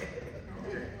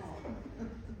 Okay.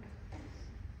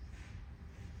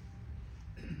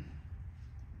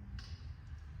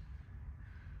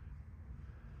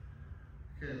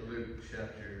 Okay, Luke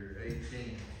chapter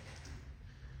 18.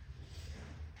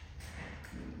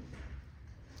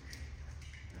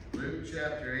 Luke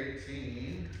chapter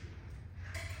 18.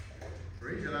 The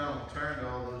reason I don't turn to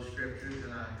all those scriptures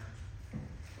and I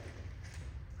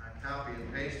copy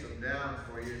and paste them down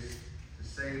for you is to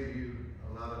save you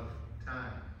a lot of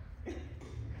time.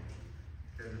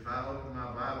 Because if I open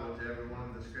my Bible to every one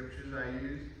of the scriptures I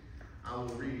use, I will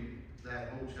read that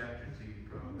whole chapter to you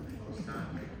probably most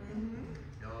times.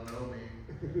 Y'all know me.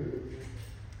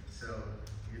 So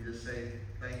you just say,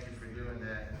 thank you for doing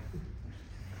that.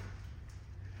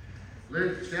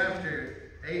 Luke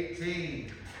chapter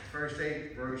 18, first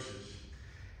 8 verses.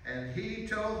 And he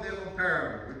told them a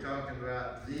parable. We're talking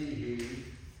about He,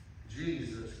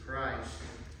 Jesus Christ,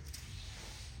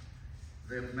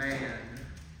 the man,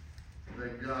 the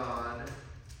God,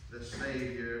 the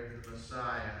Savior, the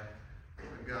Messiah,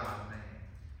 the God-man.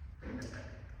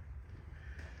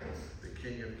 The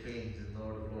King of Kings and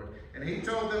Lord of Lords. And he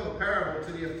told them a parable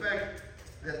to the effect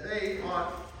that they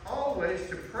ought always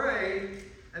to pray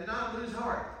and not lose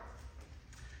heart.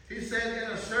 He said,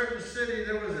 in a certain city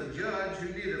there was a judge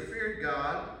who neither feared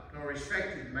God nor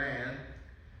respected man.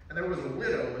 And there was a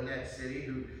widow in that city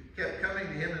who kept coming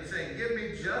to him and saying, give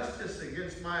me justice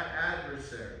against my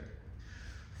adversary.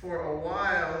 For a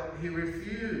while he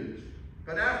refused.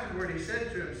 But afterward he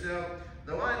said to himself,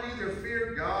 though I neither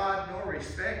fear God nor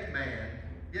respect man,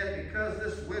 yet because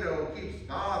this widow keeps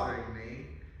bothering me,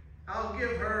 I'll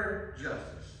give her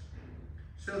justice,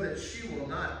 so that she will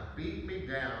not beat me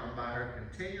down by her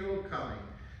continual coming.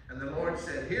 And the Lord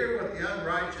said, hear what the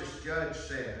unrighteous judge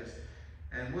says,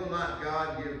 and will not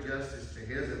God give justice to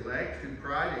his elect who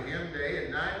cry to him day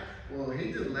and night? Will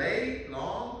he delay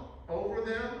long over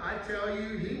them? I tell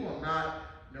you, he will not.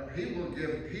 No, he will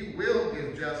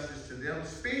give justice to them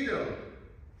speedily.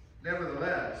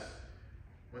 Nevertheless,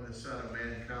 when the Son of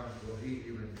Man comes, will he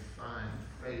even find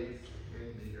faith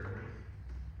in the earth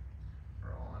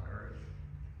or on earth?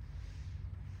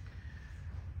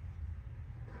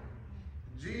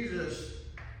 Jesus,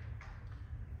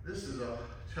 this is a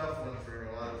tough one for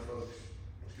a lot of folks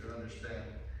to understand.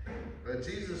 But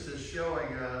Jesus is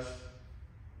showing us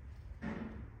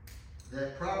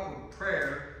that proper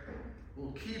prayer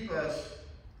will keep us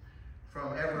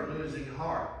from ever losing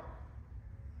heart.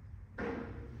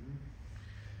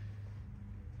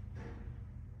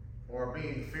 Or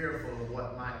being fearful of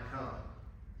what might come.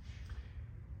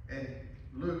 In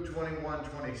Luke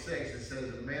 21:26, it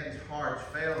says that men's hearts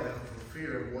fail them for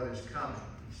fear of what is coming.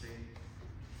 You see,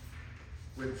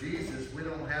 with Jesus, we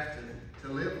don't have to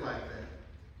live like that.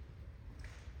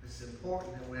 It's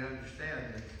important that we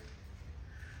understand this.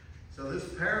 So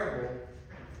this parable,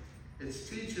 it's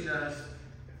teaching us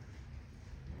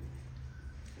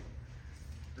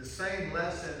the same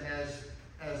lesson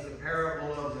as the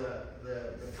parable of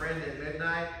the friend at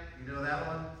midnight. You know that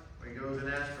one? Where he goes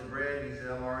and asks for bread. He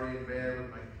said, I'm already in bed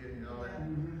with my kid and all that.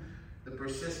 Mm-hmm. The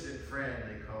persistent friend,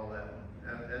 they call that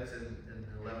one. That's in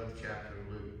the 11th chapter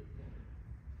of Luke.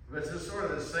 But it's sort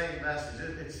of the same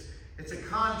message. It's a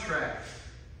contrast.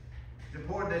 It's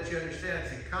important that you understand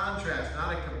it's a contrast,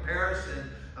 not a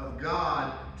comparison of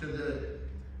God to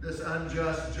this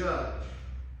unjust judge.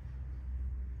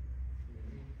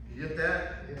 You get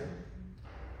that? Yeah.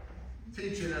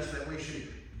 Teaching us that we should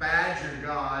badger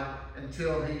God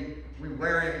until we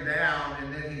wear him down,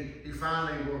 and then he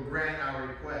finally will grant our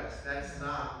request. That's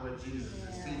not what Jesus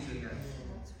is teaching us.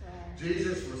 Right.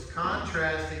 Jesus was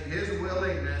contrasting his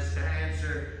willingness to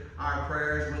answer our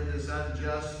prayers with this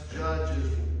unjust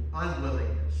judge's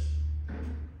unwillingness.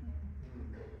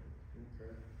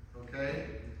 Okay?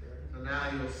 So now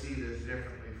you'll see this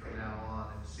differently from now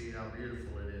on and see how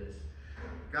beautiful it is.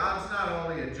 God's not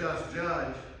only a just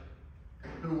judge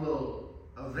who will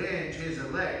avenge his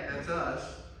elect, that's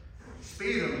us,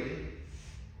 speedily,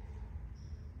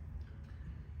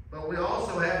 but we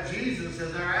also have Jesus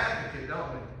as our advocate,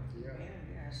 don't we? Yeah.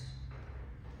 Yes.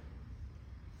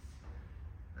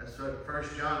 That's what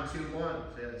 1 John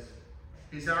 2:1 says.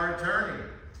 He's our attorney,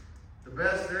 the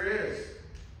best there is.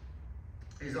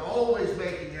 He's always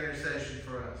making intercession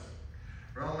for us.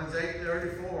 Romans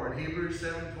 8:34 and Hebrews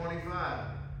 7:25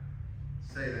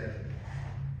 say that.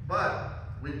 But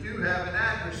we do have an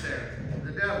adversary,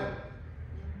 the devil,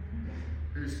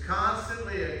 who's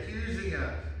constantly accusing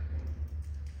us.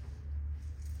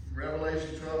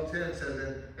 Revelation 12:10 says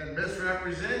that, and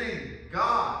misrepresenting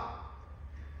God,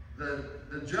 the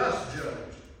just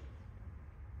judge.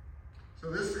 So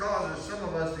this causes some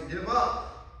of us to give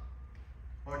up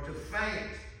or to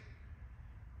faint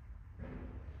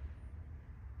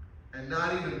and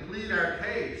not even plead our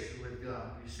case with God.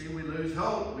 You see, we lose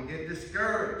hope. We get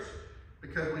discouraged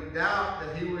because we doubt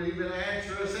that he will even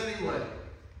answer us anyway.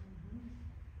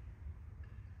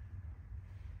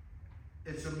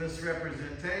 It's a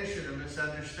misrepresentation, a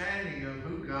misunderstanding of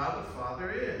who God the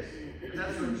Father is. And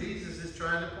that's what Jesus is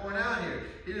trying to point out here.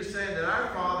 He is saying that our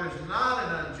Father is not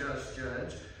an unjust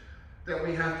judge, that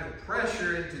we have to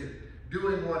pressure into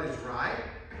doing what is right.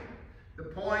 The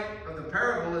point of the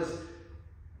parable is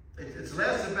it's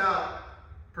less about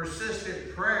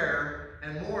persistent prayer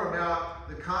and more about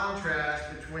the contrast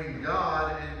between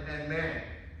God and man.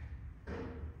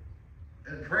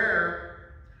 In prayer,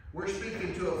 we're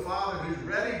speaking to a Father who's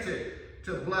ready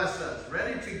to bless us,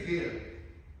 ready to give.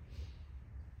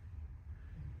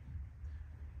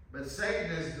 But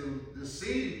Satan is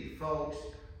deceived folks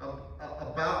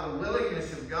about the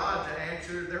willingness of God to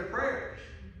answer their prayers.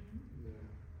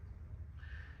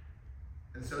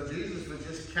 And so Jesus was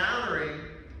just countering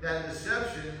that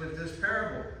deception with this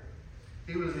parable.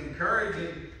 He was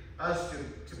encouraging us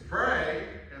to pray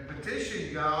and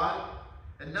petition God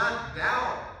and not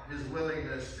doubt his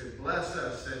willingness to bless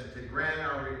us and to grant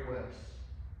our requests.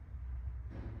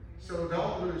 So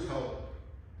don't lose hope.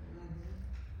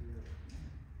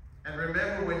 And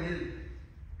remember, when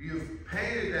you've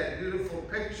painted that beautiful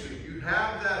picture, you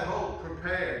have that hope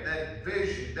prepared, that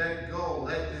vision, that goal,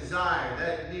 that desire,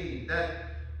 that need, that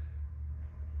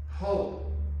hope.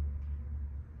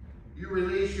 You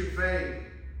release your faith.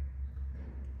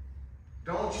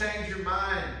 Don't change your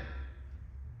mind.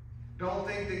 Don't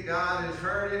think that God has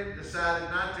heard it, decided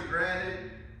not to grant it.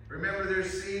 Remember,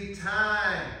 there's seed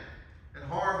time and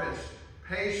harvest,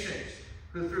 patience,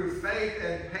 who through faith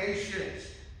and patience.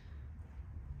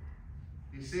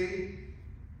 You see?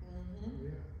 Yeah.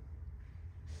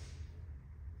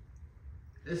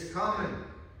 It's coming.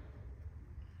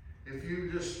 If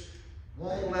you just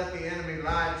won't let the enemy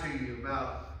lie to you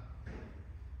about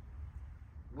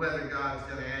whether God's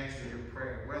going to answer your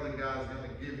prayer, whether God's going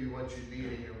to give you what you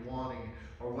need and you're wanting,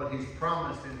 or what he's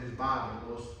promised in his Bible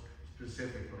most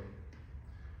specifically.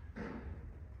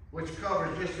 which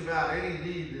covers just about any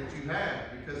need that you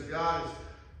have, because God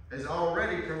has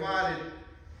already provided.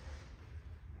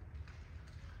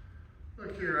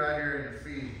 Look here, right here in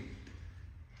Ephesians.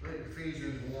 Look at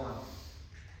Ephesians 1.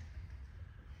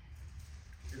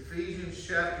 Ephesians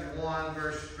chapter 1,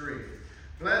 verse 3.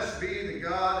 Blessed be the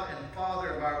God and Father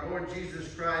of our Lord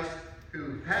Jesus Christ,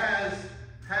 who has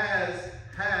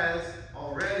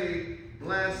already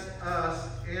blessed us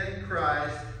in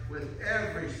Christ with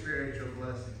every spiritual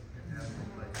blessing in heavenly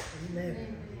places.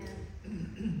 Amen.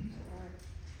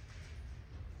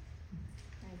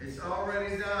 It's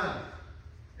already done.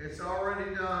 It's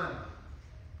already done.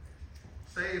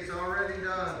 Say, it's already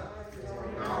done.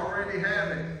 I already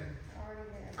have it.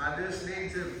 I just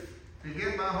need to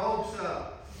get my hopes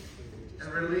up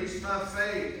and release my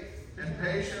faith and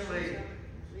patiently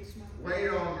wait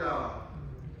on God.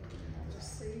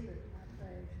 Receive it by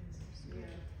faith. Yeah.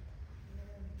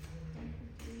 Thank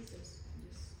you, Jesus.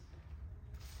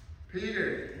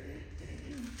 Peter.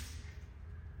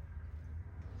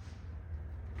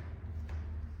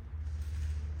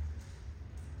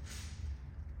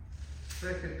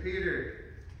 Second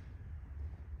Peter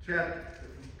chapter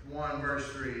 1 verse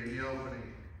 3 in the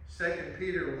opening. 2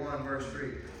 Peter 1 verse 3.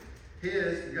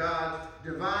 God's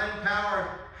divine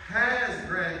power has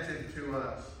granted to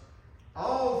us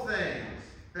all things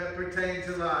that pertain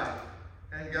to life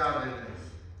and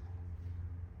godliness.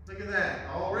 Look at that.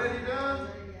 Already done?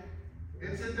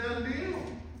 It's a done deal.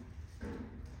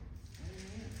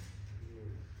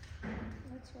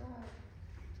 That's right.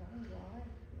 Sounds right.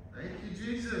 Thank you,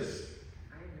 Jesus.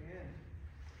 Amen.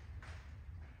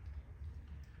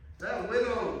 That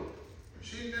widow,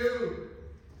 she knew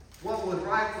what was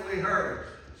rightfully hers.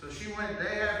 So she went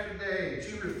day after day.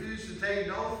 She refused to take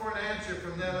no for an answer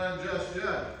from that unjust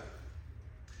judge.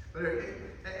 But,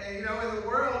 in the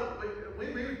world, we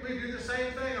do the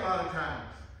same thing a lot of times.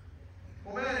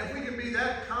 Well, man, if we can be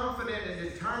that confident and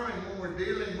determined when we're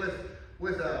dealing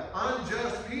with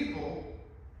unjust people,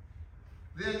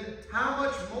 then how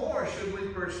much more should we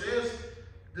persist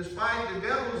despite the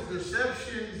devil's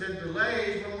deceptions and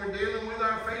delays when we're dealing with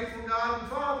our faithful God and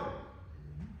Father?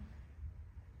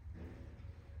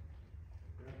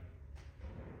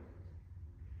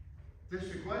 This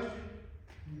is your question?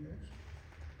 Yes.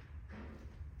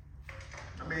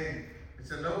 I mean,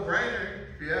 it's a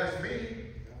no-brainer if you ask me.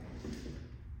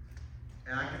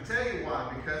 And I can tell you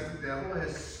why. Because the devil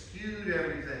has skewed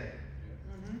everything.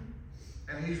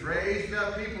 And he's raised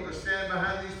up people to stand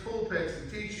behind these pulpits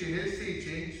and teach you his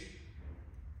teachings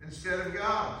instead of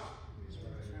God's.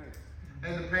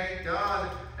 And to paint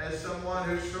God as someone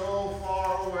who's so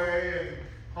far away and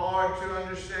hard to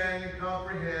understand and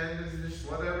comprehend, and just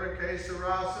whatever case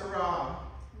sarah.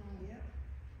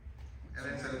 And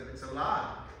it's a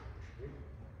lie.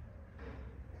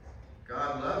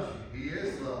 God loves you. He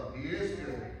is love. He is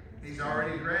good. He's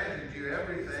already granted you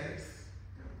everything.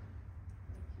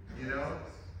 You know?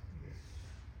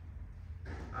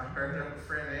 I heard a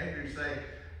friend Andrew say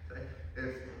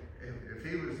if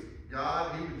he was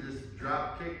God, he would just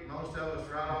drop kick most of us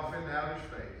right off into outer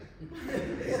space.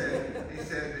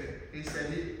 He said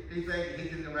he think he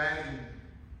can imagine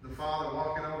the Father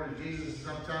walking over to Jesus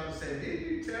sometimes and saying, "Did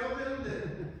you tell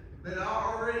them that I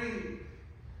already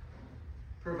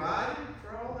provided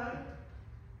for all that?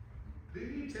 Did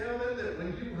you tell them that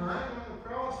when you hung on the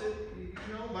cross,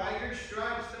 by your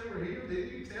stripes they were healed?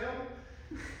 Did you tell them?"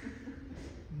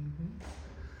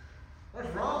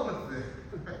 What's wrong with this?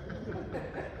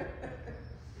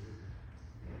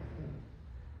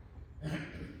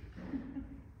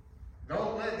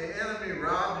 Don't let the enemy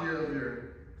rob you of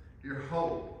your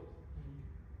hope.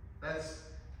 That's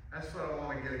what I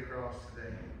want to get across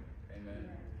today.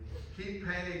 Amen. Keep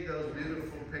painting those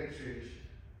beautiful pictures.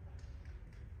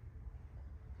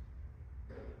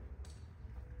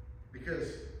 Because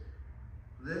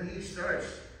then he starts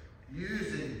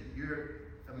using your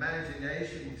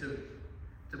imagination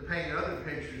to paint other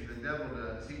pictures the devil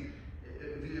does.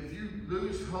 If you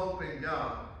lose hope in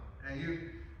God and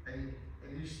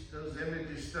those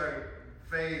images start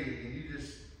fading and you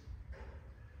just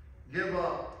give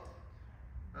up,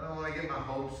 I don't want to get my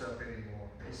hopes up anymore.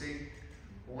 You see,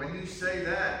 when you say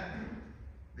that,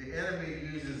 the enemy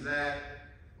uses that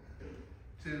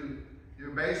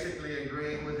you're basically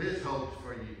agreeing with his hopes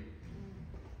for you.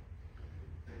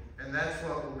 And that's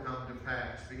what will come to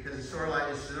pass, because it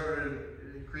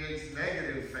it creates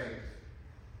negative faith.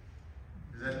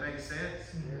 Does that make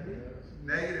sense? Yes.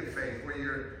 Negative faith, where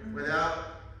you're, without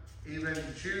even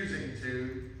choosing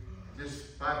to,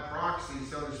 just by proxy,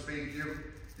 so to speak,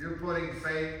 you're putting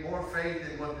more faith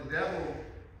in what the devil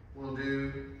will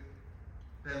do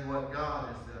than what God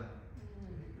has done.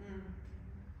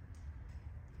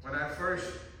 When I first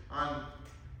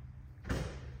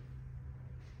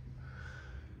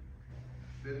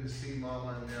didn't see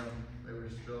Mama and them, they were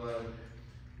still out.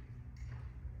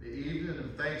 The evening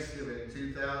of Thanksgiving in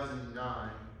 2009,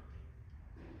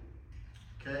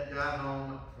 got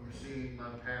home from seeing my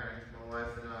parents, my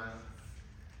wife and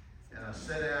I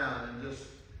sat down and just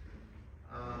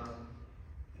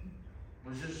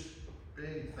was just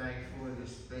being thankful and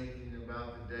just thinking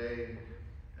about the day.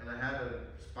 And I had a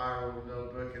spiral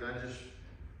notebook, and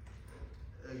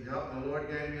the Lord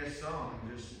gave me a song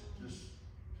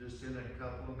just in a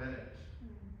couple of minutes.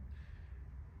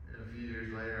 And a few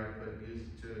years later, I put music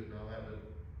to it and all that.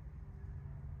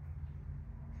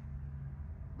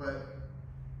 But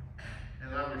and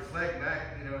I reflect back,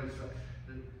 it's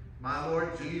my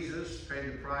Lord Jesus paid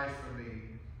the price for me.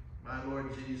 My Lord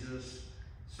Jesus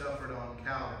suffered on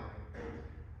Calvary.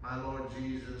 My Lord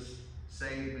Jesus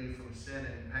saved me from sin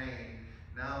and pain.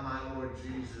 Now my Lord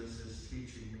Jesus is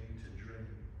teaching me to dream.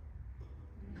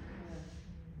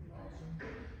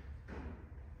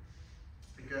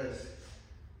 Because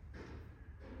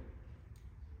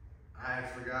I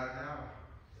had forgotten how.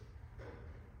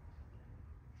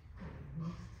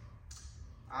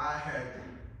 I had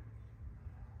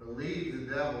believed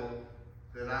the devil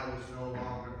that I was no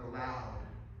longer allowed.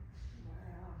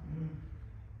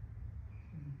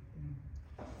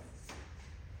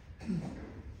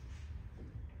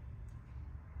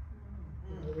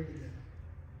 Glory to God.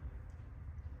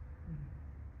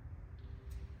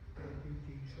 Thank you,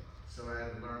 Jesus. So I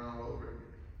had to learn all over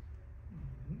again.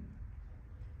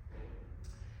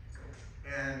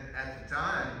 And at the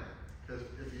time, because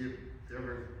if you've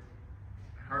ever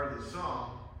heard the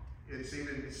song, it's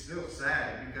still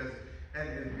sad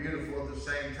and beautiful at the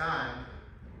same time,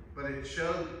 but it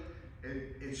shows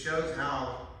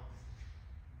how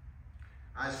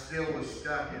I still was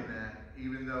stuck in that,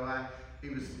 even though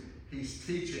he's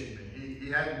teaching me.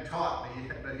 He hadn't taught me,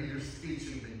 but he was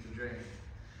teaching me to dream.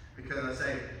 Because I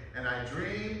say, and I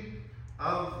dream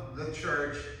of the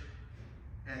church,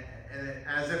 and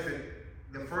as if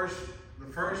the first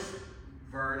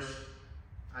verse,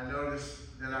 I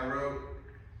noticed that I wrote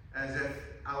as if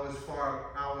I was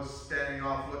standing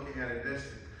off looking at a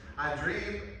distance. I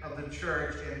dream of the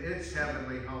church in its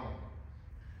heavenly home.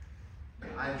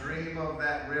 I dream of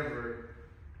that river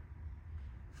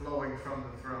flowing from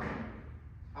the throne.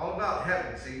 All about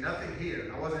heaven. See, nothing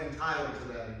here. I wasn't entitled to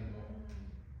that anymore.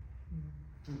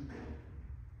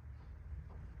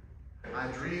 I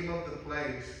dream of the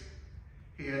place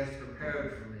he has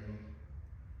prepared for me.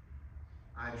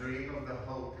 I dream of the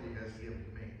hope he has given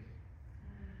me.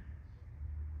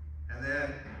 And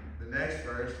then the next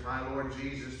verse, my Lord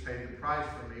Jesus paid the price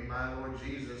for me. My Lord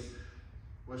Jesus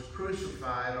was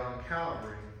crucified on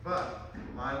Calvary, but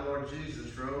my Lord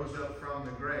Jesus rose up from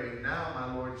the grave. Now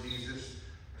my Lord Jesus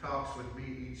talks with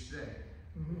me each day.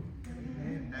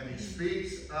 Amen. And he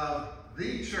speaks of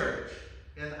the church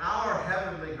in our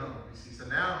heavenly home. You see, so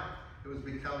now it was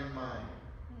becoming mine.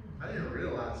 I didn't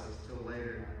realize this till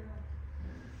later.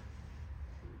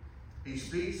 He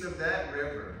speaks of that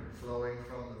river flowing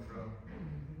from the throne.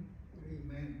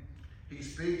 Amen. He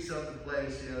speaks of the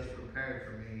place he has prepared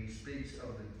for me. He speaks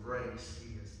of the grace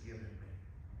he has given me.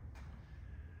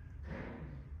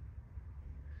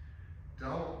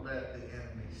 Don't let the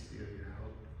enemy steal your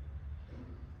hope.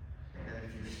 And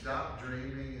if you stop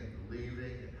dreaming and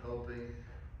believing and hoping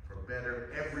for better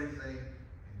everything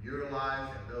in your life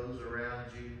and those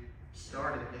around you,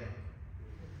 start again.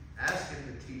 Ask him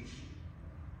to teach you.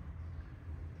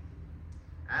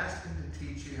 Ask him to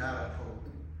teach you how to hope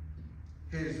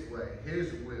his way,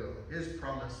 his will, his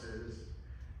promises,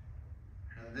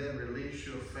 and then release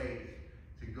your faith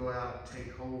to go out and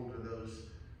take hold of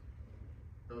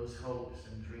those hopes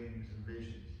and dreams and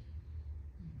visions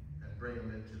and bring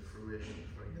them into fruition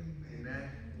for you. Amen?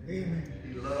 Amen.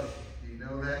 He loves you. Do you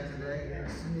know that today?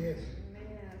 Yes, yes.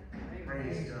 Amen.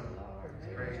 Praise God. Lord.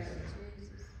 Praise Amen. God.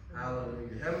 Jesus.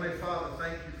 Hallelujah. Heavenly Father,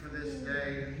 thank you for this day.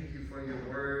 Thank you for your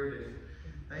word. And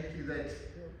thank you that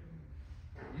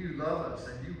you love us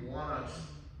and you want us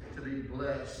to be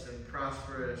blessed and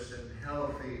prosperous and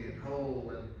healthy and whole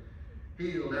and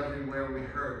healed everywhere we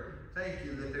hurt. Thank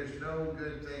you that there's no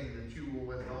good thing that you will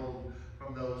withhold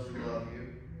from those who love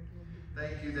you.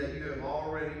 Thank you that you have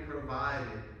already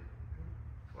provided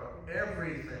for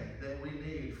everything that we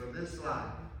need for this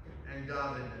life and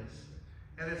godliness.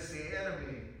 And it's the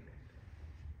enemy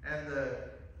and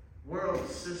the world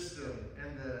system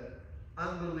and the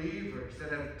unbelievers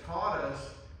that have taught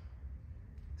us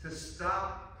to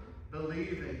stop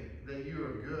believing that you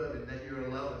are good and that you are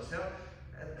love us.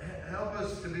 Help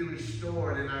us to be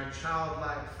restored in our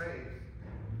childlike faith.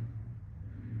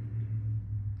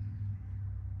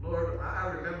 Lord, I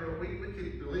remember we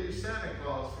could believe Santa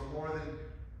Claus for more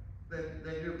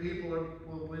than your people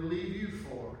will believe you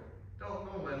for.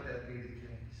 Don't let that be the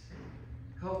case.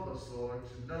 Help us, Lord,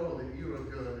 to know that you are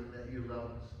good and that you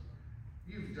love us.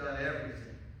 You've done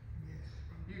everything. Yes.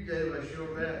 You gave us your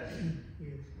best.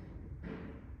 Yes.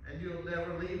 And you'll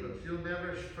never leave us. You'll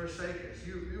never forsake us.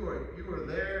 You are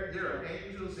there. There are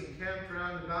angels encamped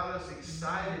round about us,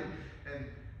 excited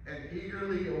and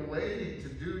eagerly awaiting to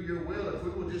do your will. If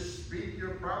we will just speak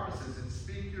your promises and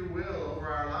speak your will over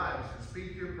our lives and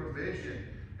speak your provision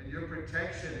and your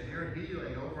protection and your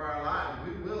healing over our lives,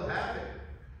 we will have it.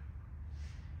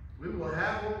 We will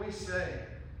have what we say.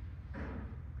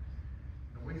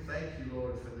 And we thank you,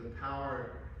 Lord, for the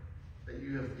power that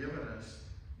you have given us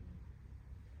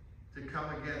to come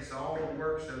against all the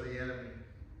works of the enemy.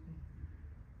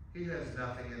 He has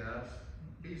nothing in us.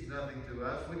 He's nothing to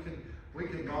us. We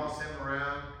can boss him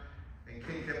around and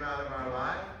kick him out of our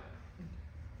life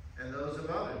and those of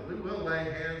others. We will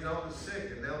lay hands on the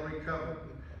sick and they'll recover.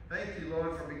 Thank you,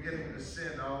 Lord, for beginning to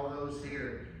send all those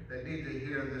here that need to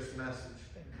hear this message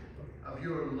of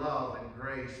your love and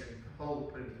grace and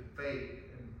hope and faith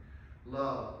and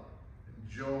love and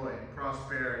joy and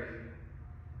prosperity.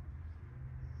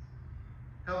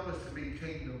 Help us to be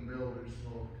kingdom builders,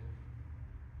 Lord.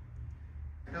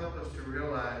 Help us to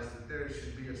realize that there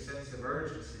should be a sense of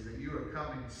urgency, that you are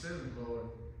coming soon, Lord.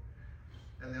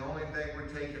 And the only thing we're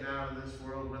taking out of this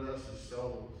world with us is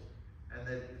souls. And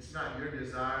that it's not your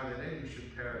desire that any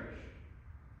should perish.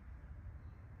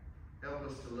 Help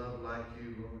us to love like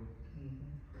you, Lord.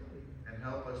 And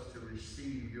help us to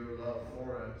receive your love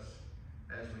for us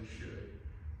as we should,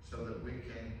 so that we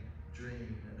can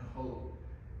dream and hope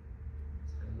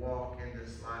and walk in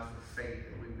this life of faith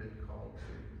that we've been called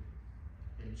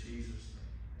to. In Jesus'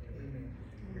 name, amen. Amen.